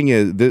the thing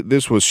is,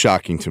 this was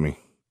shocking to me.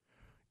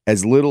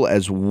 As little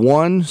as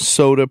 1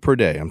 soda per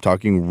day, I'm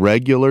talking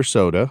regular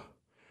soda,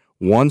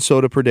 1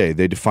 soda per day.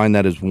 They define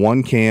that as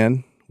 1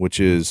 can,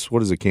 which is,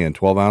 what is a can,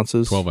 12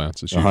 ounces? 12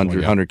 ounces.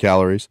 100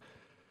 calories.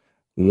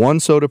 1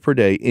 soda per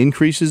day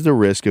increases the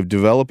risk of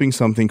developing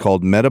something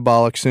called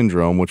metabolic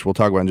syndrome, which we'll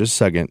talk about in just a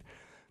second.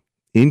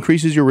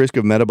 Increases your risk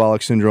of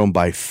metabolic syndrome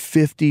by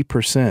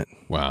 50%.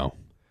 Wow.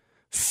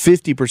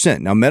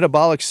 50%. Now,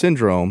 metabolic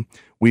syndrome,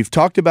 we've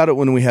talked about it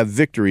when we have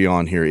Victory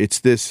on here. It's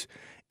this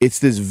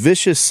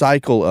vicious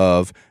cycle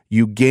of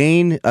you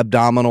gain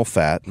abdominal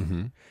fat,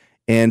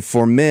 and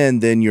for men,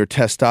 then your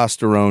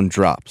testosterone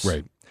drops.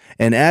 Right.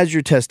 And as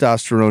your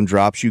testosterone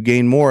drops, you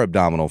gain more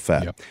abdominal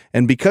fat. Yep.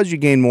 And because you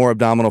gain more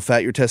abdominal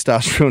fat, your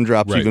testosterone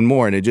drops even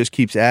more, and it just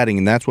keeps adding,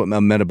 and that's what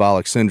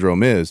metabolic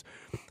syndrome is.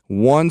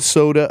 1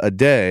 soda a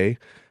day.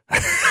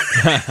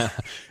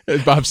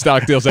 Bob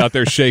Stockdale's out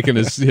there shaking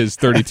his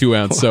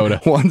 32-ounce soda.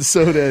 1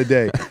 soda a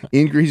day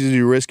increases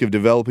your risk of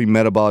developing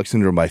metabolic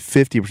syndrome by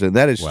 50%.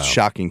 That is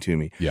shocking to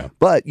me. Yeah.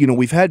 But,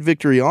 we've had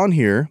Victory on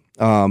here.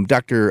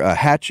 Dr.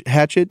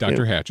 Hatchett.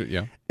 Dr. Hatchett,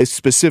 yeah.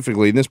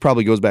 Specifically, and this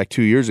probably goes back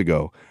 2 years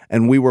ago,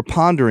 and we were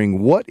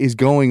pondering what is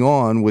going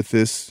on with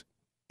this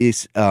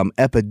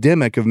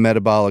epidemic of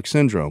metabolic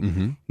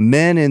syndrome.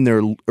 Men in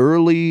their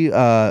early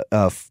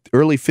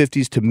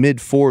 50s to mid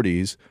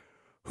 40s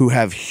who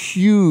have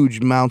huge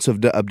amounts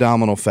of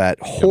abdominal fat,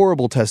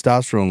 horrible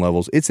testosterone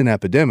levels. It's an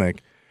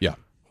epidemic. Yeah.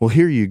 Well,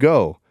 here you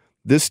go.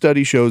 This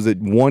study shows that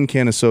 1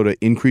 can of soda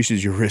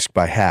increases your risk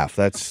by half.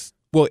 That's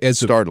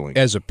startling.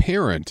 As a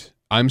parent,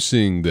 I'm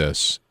seeing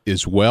this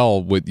as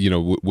well with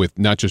with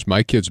not just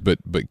my kids but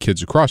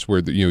kids across,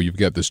 where you've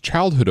got this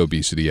childhood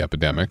obesity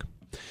epidemic,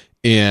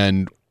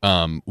 and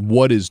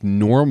what is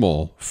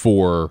normal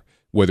for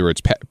whether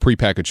it's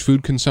prepackaged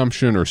food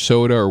consumption or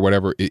soda or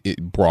whatever,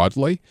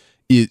 broadly,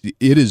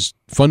 it is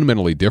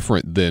fundamentally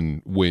different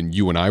than when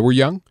you and I were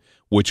young,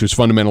 which was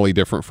fundamentally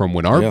different from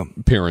when our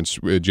parents'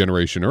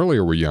 generation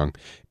earlier were young.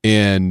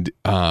 And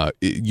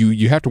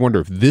you have to wonder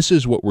if this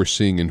is what we're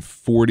seeing in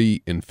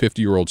 40 and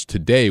 50-year-olds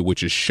today,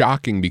 which is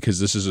shocking because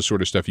this is the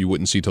sort of stuff you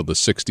wouldn't see till the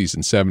 60s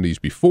and 70s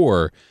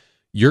before.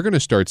 You're going to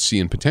start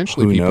seeing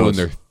potentially people in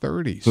their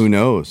 30s. Who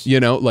knows?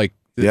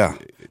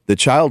 The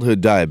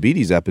childhood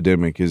diabetes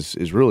epidemic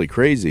is really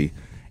crazy.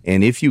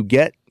 And if you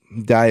get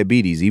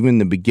diabetes, even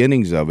the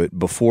beginnings of it,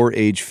 before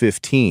age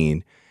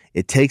 15,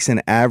 it takes an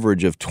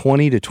average of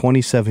 20 to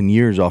 27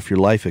 years off your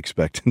life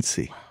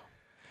expectancy. Wow.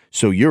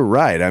 So you're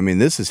right. I mean,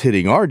 this is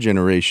hitting our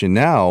generation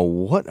now.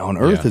 What on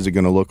earth is it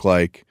going to look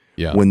like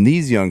when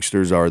these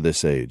youngsters are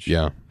this age?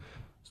 Yeah.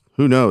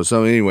 Who knows?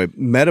 So anyway,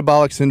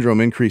 metabolic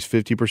syndrome increased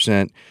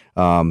 50%,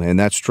 and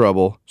that's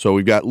trouble. So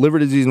we've got liver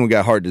disease and we've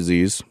got heart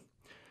disease.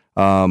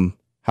 How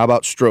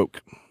about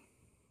stroke?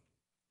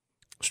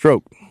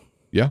 Stroke.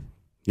 Yeah.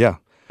 Yeah.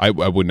 I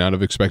would not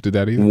have expected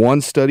that either. One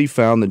study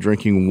found that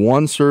drinking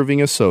 1 serving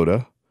of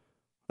soda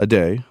a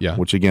day,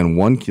 which again,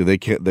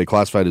 they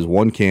classified as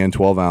 1 can,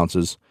 12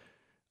 ounces,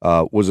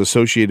 was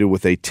associated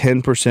with a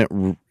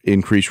 10%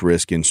 increased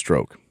risk in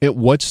stroke.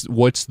 What's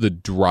the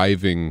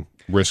driving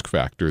risk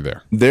factor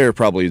there? There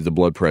probably is the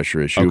blood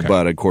pressure issue, Okay.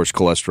 but of course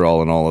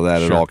cholesterol and all of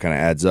that, it Sure. all kind of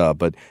adds up.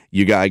 But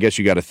I guess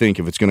you got to think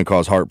if it's going to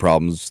cause heart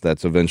problems,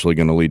 that's eventually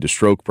going to lead to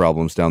stroke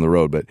problems down the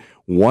road. But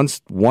one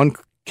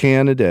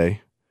can a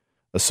day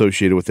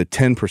associated with a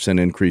 10%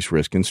 increased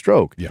risk in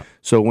stroke. Yeah.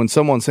 So when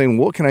someone's saying,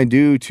 what can I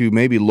do to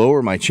maybe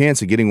lower my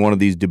chance of getting one of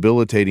these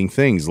debilitating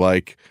things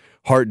like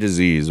heart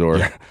disease or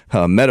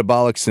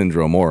metabolic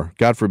syndrome or,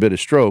 God forbid, a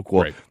stroke,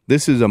 well, Right.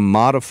 this is a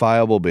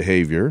modifiable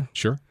behavior,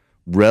 Sure.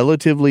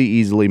 relatively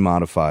easily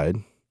modified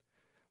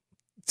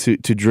to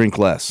drink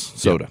less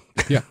soda.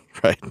 Yeah.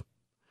 Right.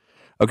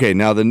 Okay,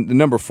 now the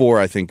number 4,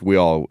 I think we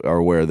all are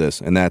aware of this,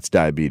 and that's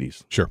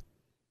diabetes. Sure.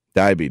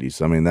 Diabetes.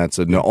 I mean, that's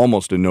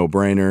almost a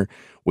no-brainer.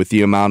 With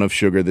the amount of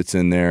sugar that's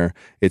in there,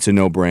 it's a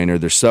no-brainer.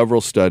 There's several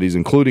studies,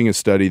 including a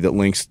study that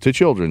links to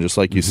children, just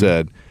like you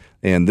said.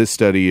 And this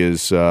study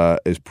is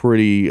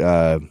pretty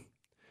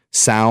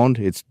sound.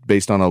 It's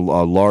based on a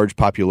large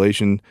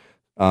population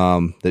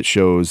that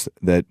shows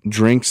that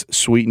drinks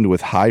sweetened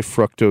with high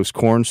fructose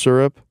corn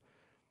syrup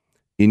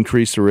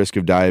increase the risk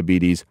of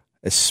diabetes,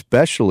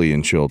 especially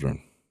in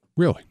children.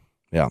 Really?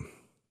 Yeah.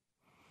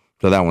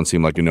 So that one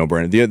seemed like a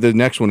no-brainer. The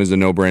next one is a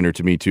no-brainer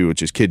to me too,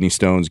 which is kidney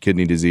stones,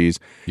 kidney disease.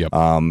 Yep.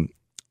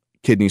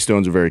 Kidney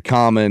stones are very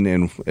common,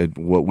 and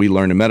what we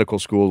learned in medical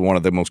school, one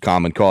of the most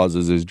common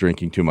causes is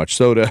drinking too much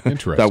soda.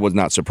 Interesting. I was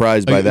not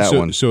surprised by that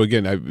one. So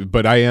again,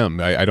 I am.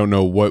 I don't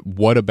know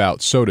what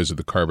about soda. Is it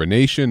the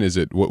carbonation? Is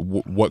it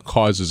what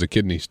causes a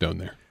kidney stone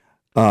there?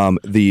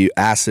 The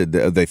acid,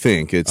 they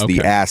think it's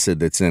the Okay. acid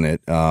that's in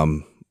it.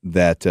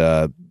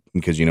 That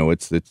because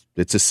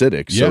it's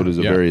acidic. Yeah, Soda's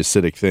a very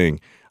acidic thing.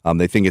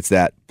 They think it's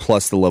that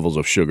plus the levels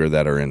of sugar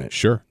that are in it.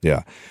 Sure.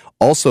 Yeah.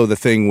 Also, the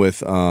thing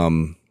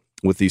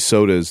with these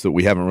sodas that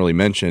we haven't really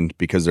mentioned,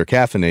 because they're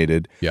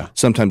caffeinated, Yeah.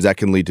 sometimes that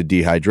can lead to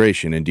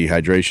dehydration, and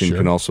dehydration Sure.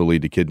 can also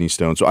lead to kidney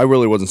stones. So I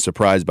really wasn't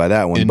surprised by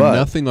that one. And but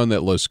nothing on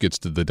that list gets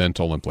to the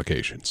dental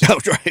implications. Oh,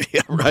 right,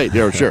 yeah, right,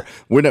 yeah, sure.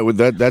 We're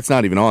not that's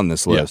not even on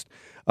this list.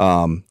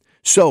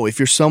 So if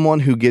you're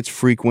someone who gets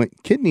frequent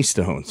kidney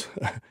stones,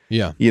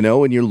 Yeah.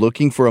 and you're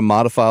looking for a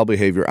modifiable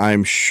behavior,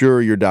 I'm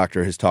sure your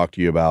doctor has talked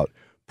to you about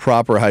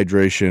proper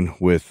hydration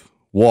with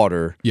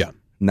water, Yeah.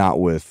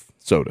 not with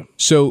soda.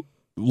 So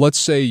let's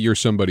say you're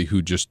somebody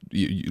who just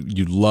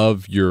you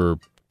love your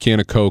can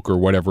of Coke or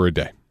whatever a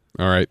day.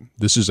 All right,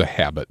 this is a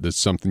habit. That's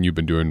something you've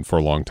been doing for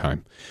a long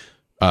time.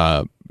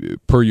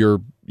 Per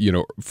your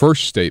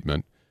first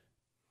statement,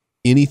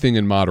 anything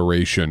in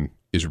moderation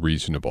is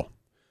reasonable.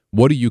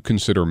 What do you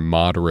consider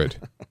moderate,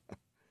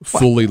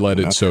 fully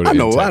leaded soda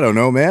intake? I don't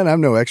know, man.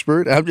 I'm no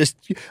expert. I've been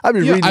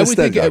reading I this would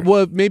think. stuff.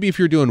 Well, maybe if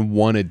you're doing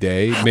one a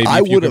day, maybe I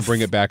if you can would've-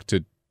 bring it back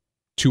to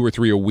 2 or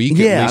 3 a week.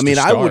 Yeah, at least I mean,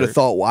 to I would have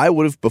start.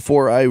 thought,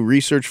 before I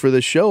researched for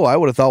this show, I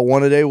would have thought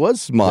one a day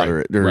was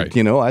moderate. Right.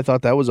 I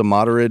thought that was a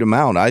moderate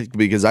amount.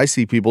 Because I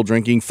see people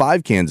drinking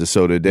 5 cans of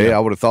soda a day. Yeah. I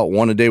would have thought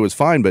one a day was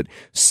fine, but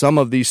some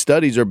of these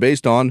studies are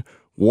based on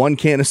 1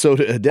 can of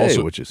soda a day,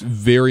 Also, which is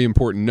very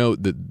important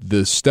note that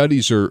the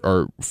studies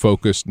are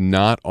focused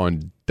not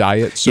on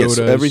diet sodas.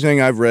 Yes, everything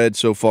I've read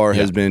so far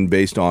has been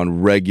based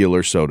on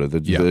regular soda.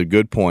 The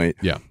good point.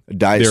 Yeah.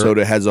 Diet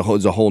soda has a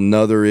whole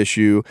nother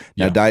issue.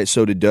 Now, Yeah. diet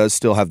soda does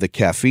still have the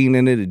caffeine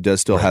in it. It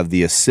does still have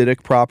the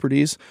acidic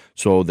properties.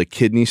 So the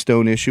kidney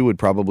stone issue would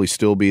probably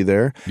still be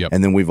there. Yep.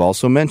 And then we've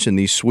also mentioned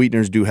these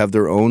sweeteners do have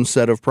their own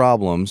set of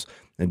problems,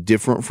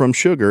 different from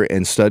sugar.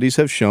 And studies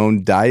have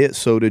shown diet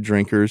soda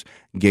drinkers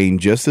gain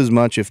just as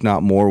much, if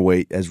not more,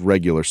 weight as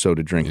regular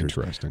soda drinkers.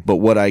 Interesting. But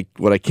what I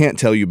can't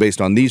tell you based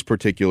on these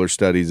particular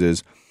studies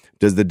is,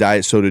 does the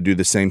diet soda do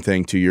the same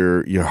thing to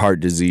your heart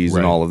disease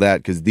and Right. all of that?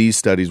 Because these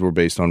studies were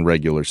based on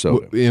regular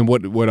soda. And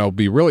what I'll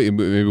be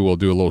maybe we'll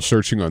do a little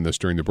searching on this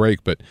during the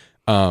break, but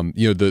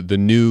the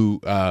new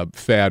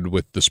fad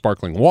with the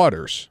sparkling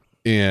waters.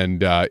 And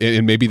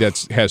maybe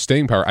has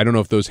staying power. I don't know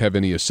if those have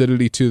any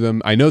acidity to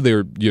them. I know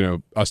they're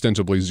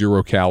ostensibly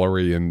 0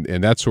 calorie and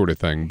that sort of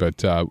thing.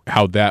 But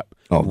how that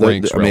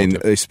ranks?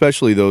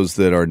 Especially those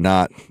that are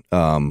not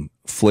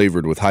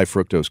flavored with high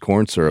fructose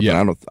corn syrup. Yeah.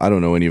 And I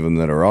don't know any of them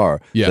that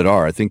are. Yeah. That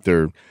are. I think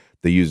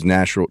they use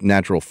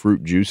natural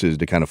fruit juices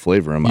to kind of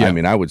flavor them. Yeah. I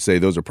mean, I would say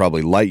those are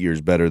probably light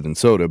years better than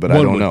soda, but One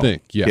I don't would know.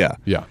 think. Yeah.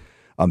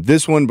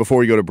 This one, before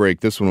we go to break,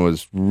 this one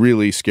was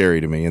really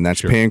scary to me, and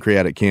that's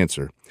pancreatic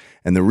cancer.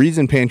 And the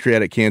reason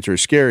pancreatic cancer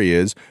is scary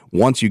is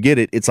once you get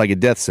it, it's like a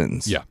death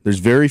sentence. Yeah. There's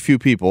very few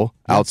people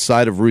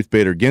outside of Ruth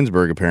Bader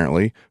Ginsburg,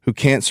 apparently, who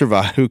can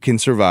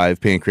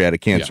survive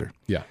pancreatic cancer.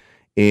 Yeah.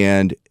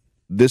 And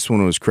this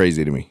one was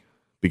crazy to me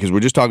because we're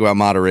just talking about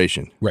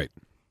moderation. Right.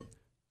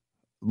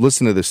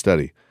 Listen to this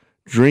study.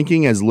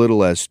 Drinking as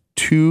little as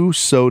 2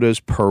 sodas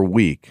per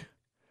week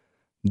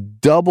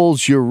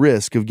doubles your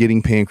risk of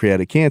getting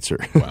pancreatic cancer.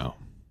 Wow.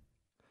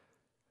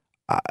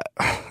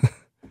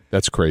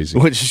 That's crazy.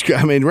 Which is,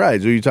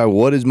 right. So you talk,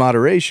 what is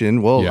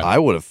moderation? Well, Yeah. I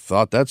would have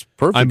thought that's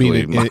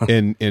perfectly. I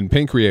mean, and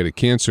pancreatic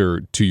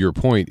cancer, to your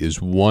point,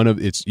 is one of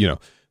its.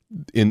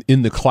 In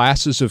the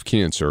classes of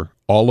cancer,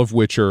 all of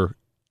which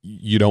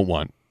you don't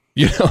want.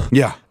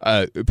 Yeah.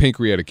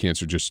 Pancreatic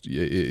cancer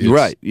it's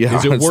right. Yeah,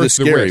 is it it's worth the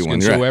scary risk? one.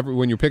 And Right. so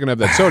when you're picking up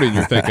that soda, and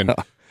you're thinking,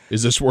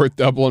 is this worth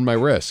doubling my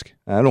risk?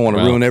 I don't want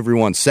to ruin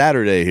everyone's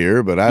Saturday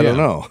here, but I don't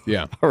know.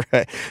 Yeah. All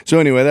right. So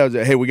anyway, that was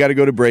it. Hey, we got to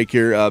go to break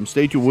here.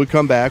 Stay tuned. We'll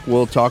come back.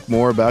 We'll talk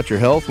more about your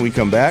health when we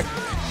come back.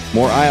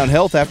 More Eye on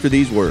Health after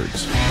these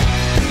words.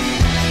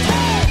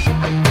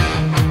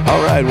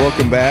 All right,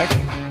 welcome back.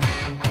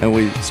 And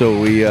we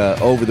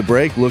over the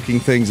break looking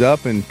things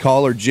up, and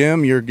caller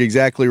Jim, you're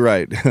exactly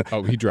right.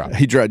 Oh, he dropped.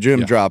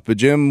 Jim dropped, but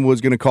Jim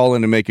was going to call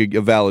in and make a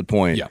valid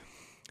point. Yeah.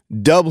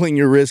 Doubling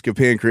your risk of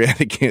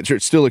pancreatic cancer,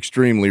 it's still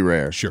extremely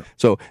rare. Sure.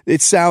 So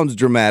it sounds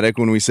dramatic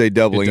when we say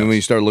doubling, It and when does.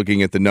 you start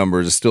looking at the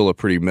numbers, it's still a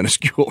pretty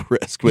minuscule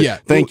risk. But Yeah.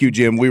 thank you,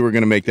 Jim. We were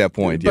going to make that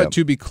point. But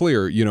to be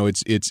clear,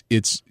 it's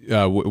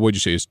what'd you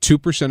say? Is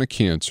 2% of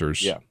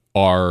cancers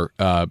are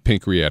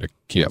pancreatic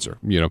cancer.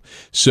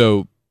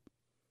 So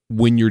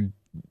when you're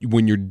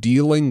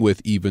dealing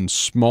with even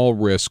small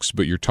risks,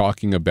 but you're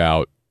talking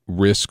about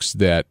risks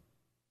that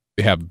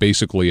have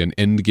basically an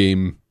end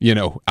game,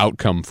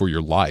 outcome for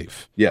your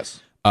life.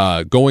 Yes.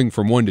 Going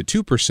from 1%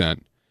 to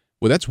 2%,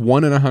 well, that's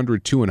 1 in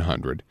 100, 2 in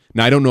 100.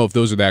 Now, I don't know if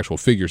those are the actual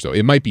figures, though.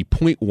 It might be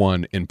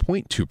 0.1 and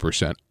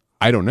 0.2%.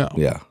 I don't know.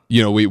 Yeah.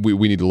 We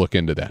need to look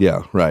into that.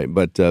 Yeah, right.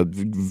 But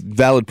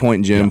valid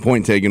point, Jim. Yeah.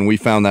 Point taken. We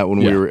found that when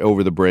we were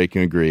over the break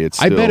and agree.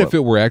 It's I still, bet if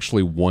it were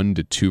actually 1%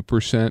 to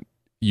 2%,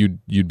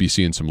 you'd be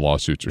seeing some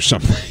lawsuits or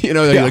something.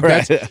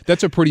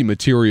 That's a pretty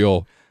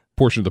material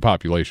portion of the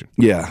population.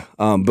 Yeah,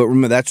 but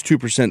remember, that's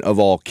 2% of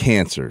all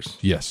cancers.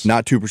 Yes.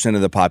 Not 2%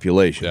 of the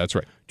population. That's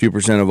right.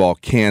 2% of all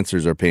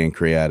cancers are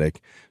pancreatic.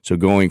 So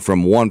going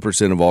from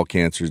 1% of all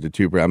cancers to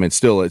 2%, I mean,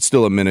 it's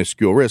still a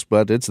minuscule risk,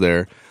 but it's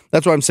there.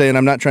 That's what I'm saying.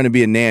 I'm not trying to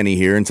be a nanny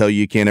here and tell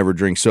you can't ever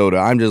drink soda.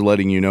 I'm just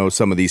letting you know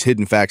some of these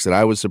hidden facts that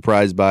I was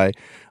surprised by.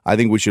 I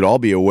think we should all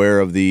be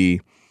aware of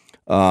the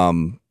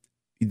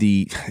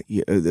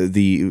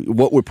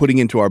what we're putting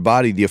into our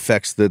body, the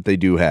effects that they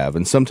do have.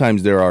 And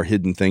sometimes there are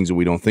hidden things that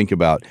we don't think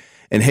about.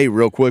 And hey,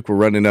 real quick, we're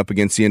running up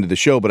against the end of the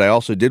show, but I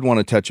also did want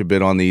to touch a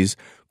bit on these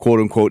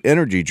quote-unquote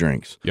energy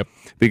drinks. Yep.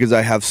 Because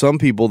I have some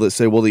people that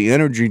say, well, the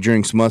energy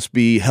drinks must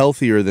be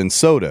healthier than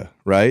soda,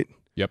 right?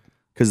 Yep.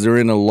 Because they're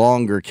in a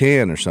longer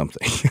can or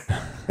something,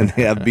 and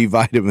they have B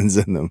vitamins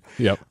in them.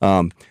 Yep.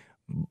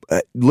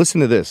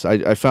 Listen to this.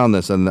 I found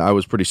this, and I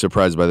was pretty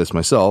surprised by this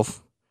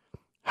myself.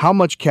 How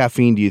much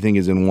caffeine do you think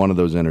is in one of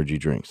those energy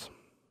drinks?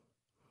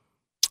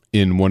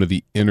 In one of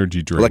the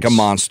energy drinks. Like a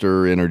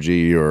Monster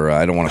Energy, or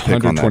I don't want to pick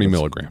on that. 120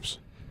 milligrams.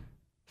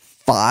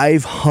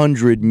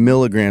 500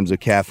 milligrams of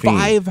caffeine.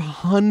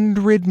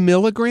 500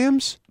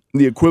 milligrams?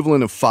 The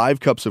equivalent of 5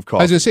 cups of I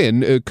coffee. was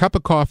going to say, a cup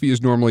of coffee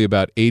is normally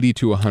about 80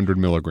 to 100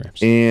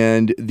 milligrams.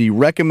 And the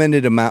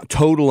recommended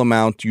total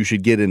amount you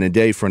should get in a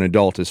day for an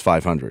adult is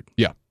 500.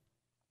 Yeah.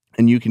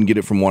 And you can get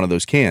it from one of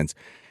those cans.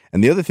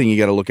 And the other thing you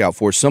got to look out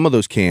for, some of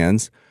those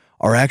cans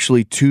are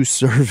actually 2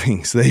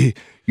 servings.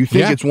 You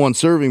think it's 1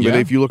 serving, but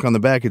if you look on the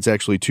back, it's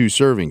actually 2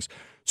 servings.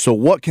 So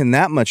what can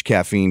that much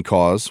caffeine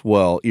cause?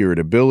 Well,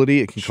 irritability.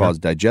 It can cause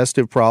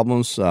digestive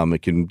problems.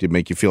 It can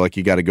make you feel like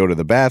you got to go to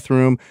the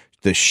bathroom.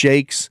 The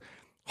shakes,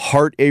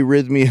 heart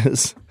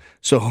arrhythmias.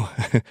 So,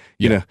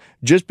 you know,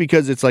 just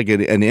because it's like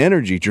an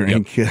energy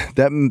drink,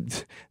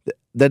 that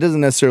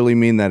doesn't necessarily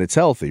mean that it's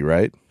healthy,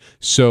 right?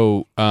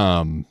 So,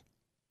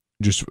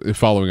 just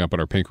following up on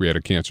our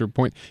pancreatic cancer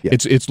point,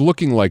 it's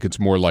looking like it's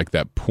more like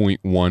that 0.1,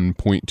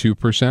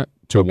 0.2%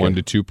 to 1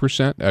 to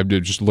 2%. I'm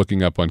just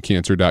looking up on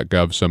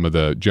cancer.gov some of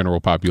the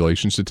general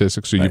population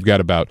statistics. So you've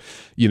got about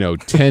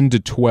 10 to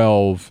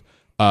 12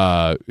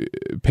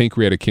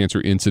 pancreatic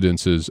cancer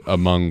incidences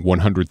among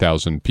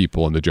 100,000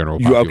 people in the general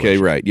population. Okay,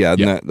 right.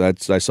 Yeah,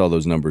 that's I saw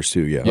those numbers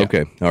too. Yeah.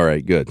 Okay. All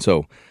right, good.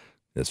 So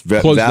that's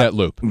close that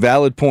loop.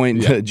 Valid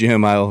point,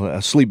 Jim.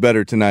 I'll sleep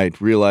better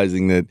tonight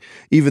realizing that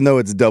even though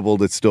it's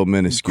doubled, it's still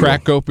minuscule.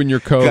 Crack open your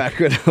Coke.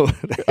 Crack it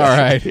open. All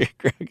right.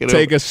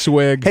 Take a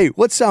swig. Hey,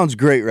 what sounds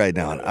great right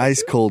now? An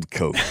ice cold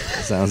Coke.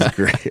 Sounds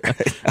great.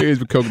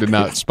 Right? Coke did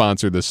not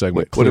sponsor this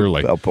segment,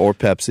 clearly. Or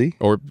Pepsi.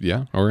 Or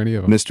any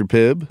of them. Mr.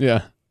 Pibb.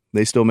 Yeah.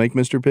 They still make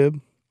Mr.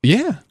 Pibb?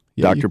 Yeah.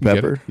 Dr.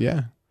 Pepper?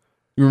 Yeah.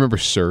 You remember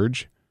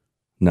Surge?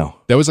 No.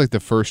 That was like the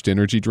first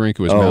energy drink.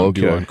 It was Mountain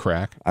Dew on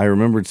crack. I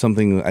remembered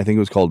something, I think it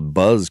was called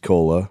Buzz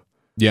Cola.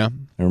 Yeah.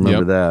 I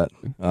remember that.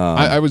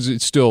 I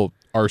was still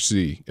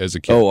RC as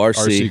a kid. Oh,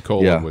 RC.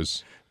 Cola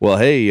was... Well,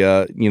 hey,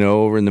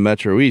 over in the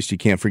Metro East, you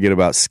can't forget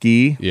about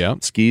Ski. Yeah.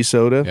 Ski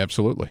soda.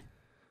 Absolutely.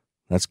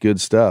 That's good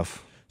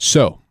stuff.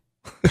 So,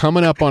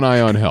 coming up on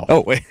Eye on Health.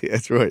 Oh, wait,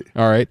 that's right.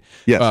 All right.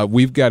 Yes.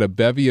 We've got a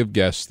bevy of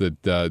guests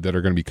that are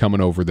going to be coming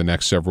over the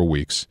next several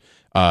weeks,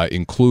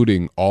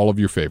 including all of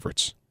your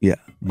favorites. Yeah.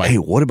 Hey,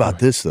 what about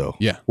this, though?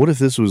 Yeah. What if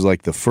this was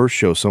like the first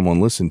show someone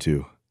listened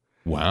to?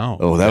 Wow.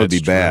 Oh, that would be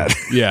bad.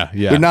 Yeah.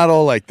 They're not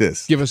all like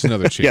this. Give us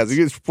another chance.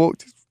 Yeah, so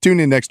tune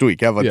in next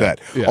week. How about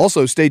that? Yeah.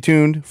 Also, stay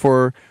tuned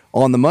for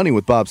On the Money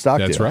with Bob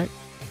Stockdale. That's right.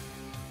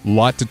 A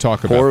lot to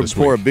talk about this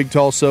week. Pour a big,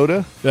 tall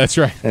soda. That's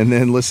right. And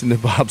then listen to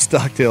Bob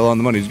Stockdale on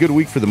the Money. It's a good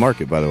week for the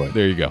market, by the way.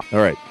 There you go. All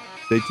right.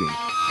 Stay tuned.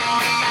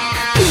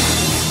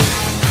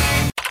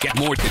 Get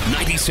more at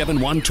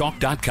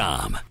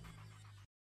 971talk.com.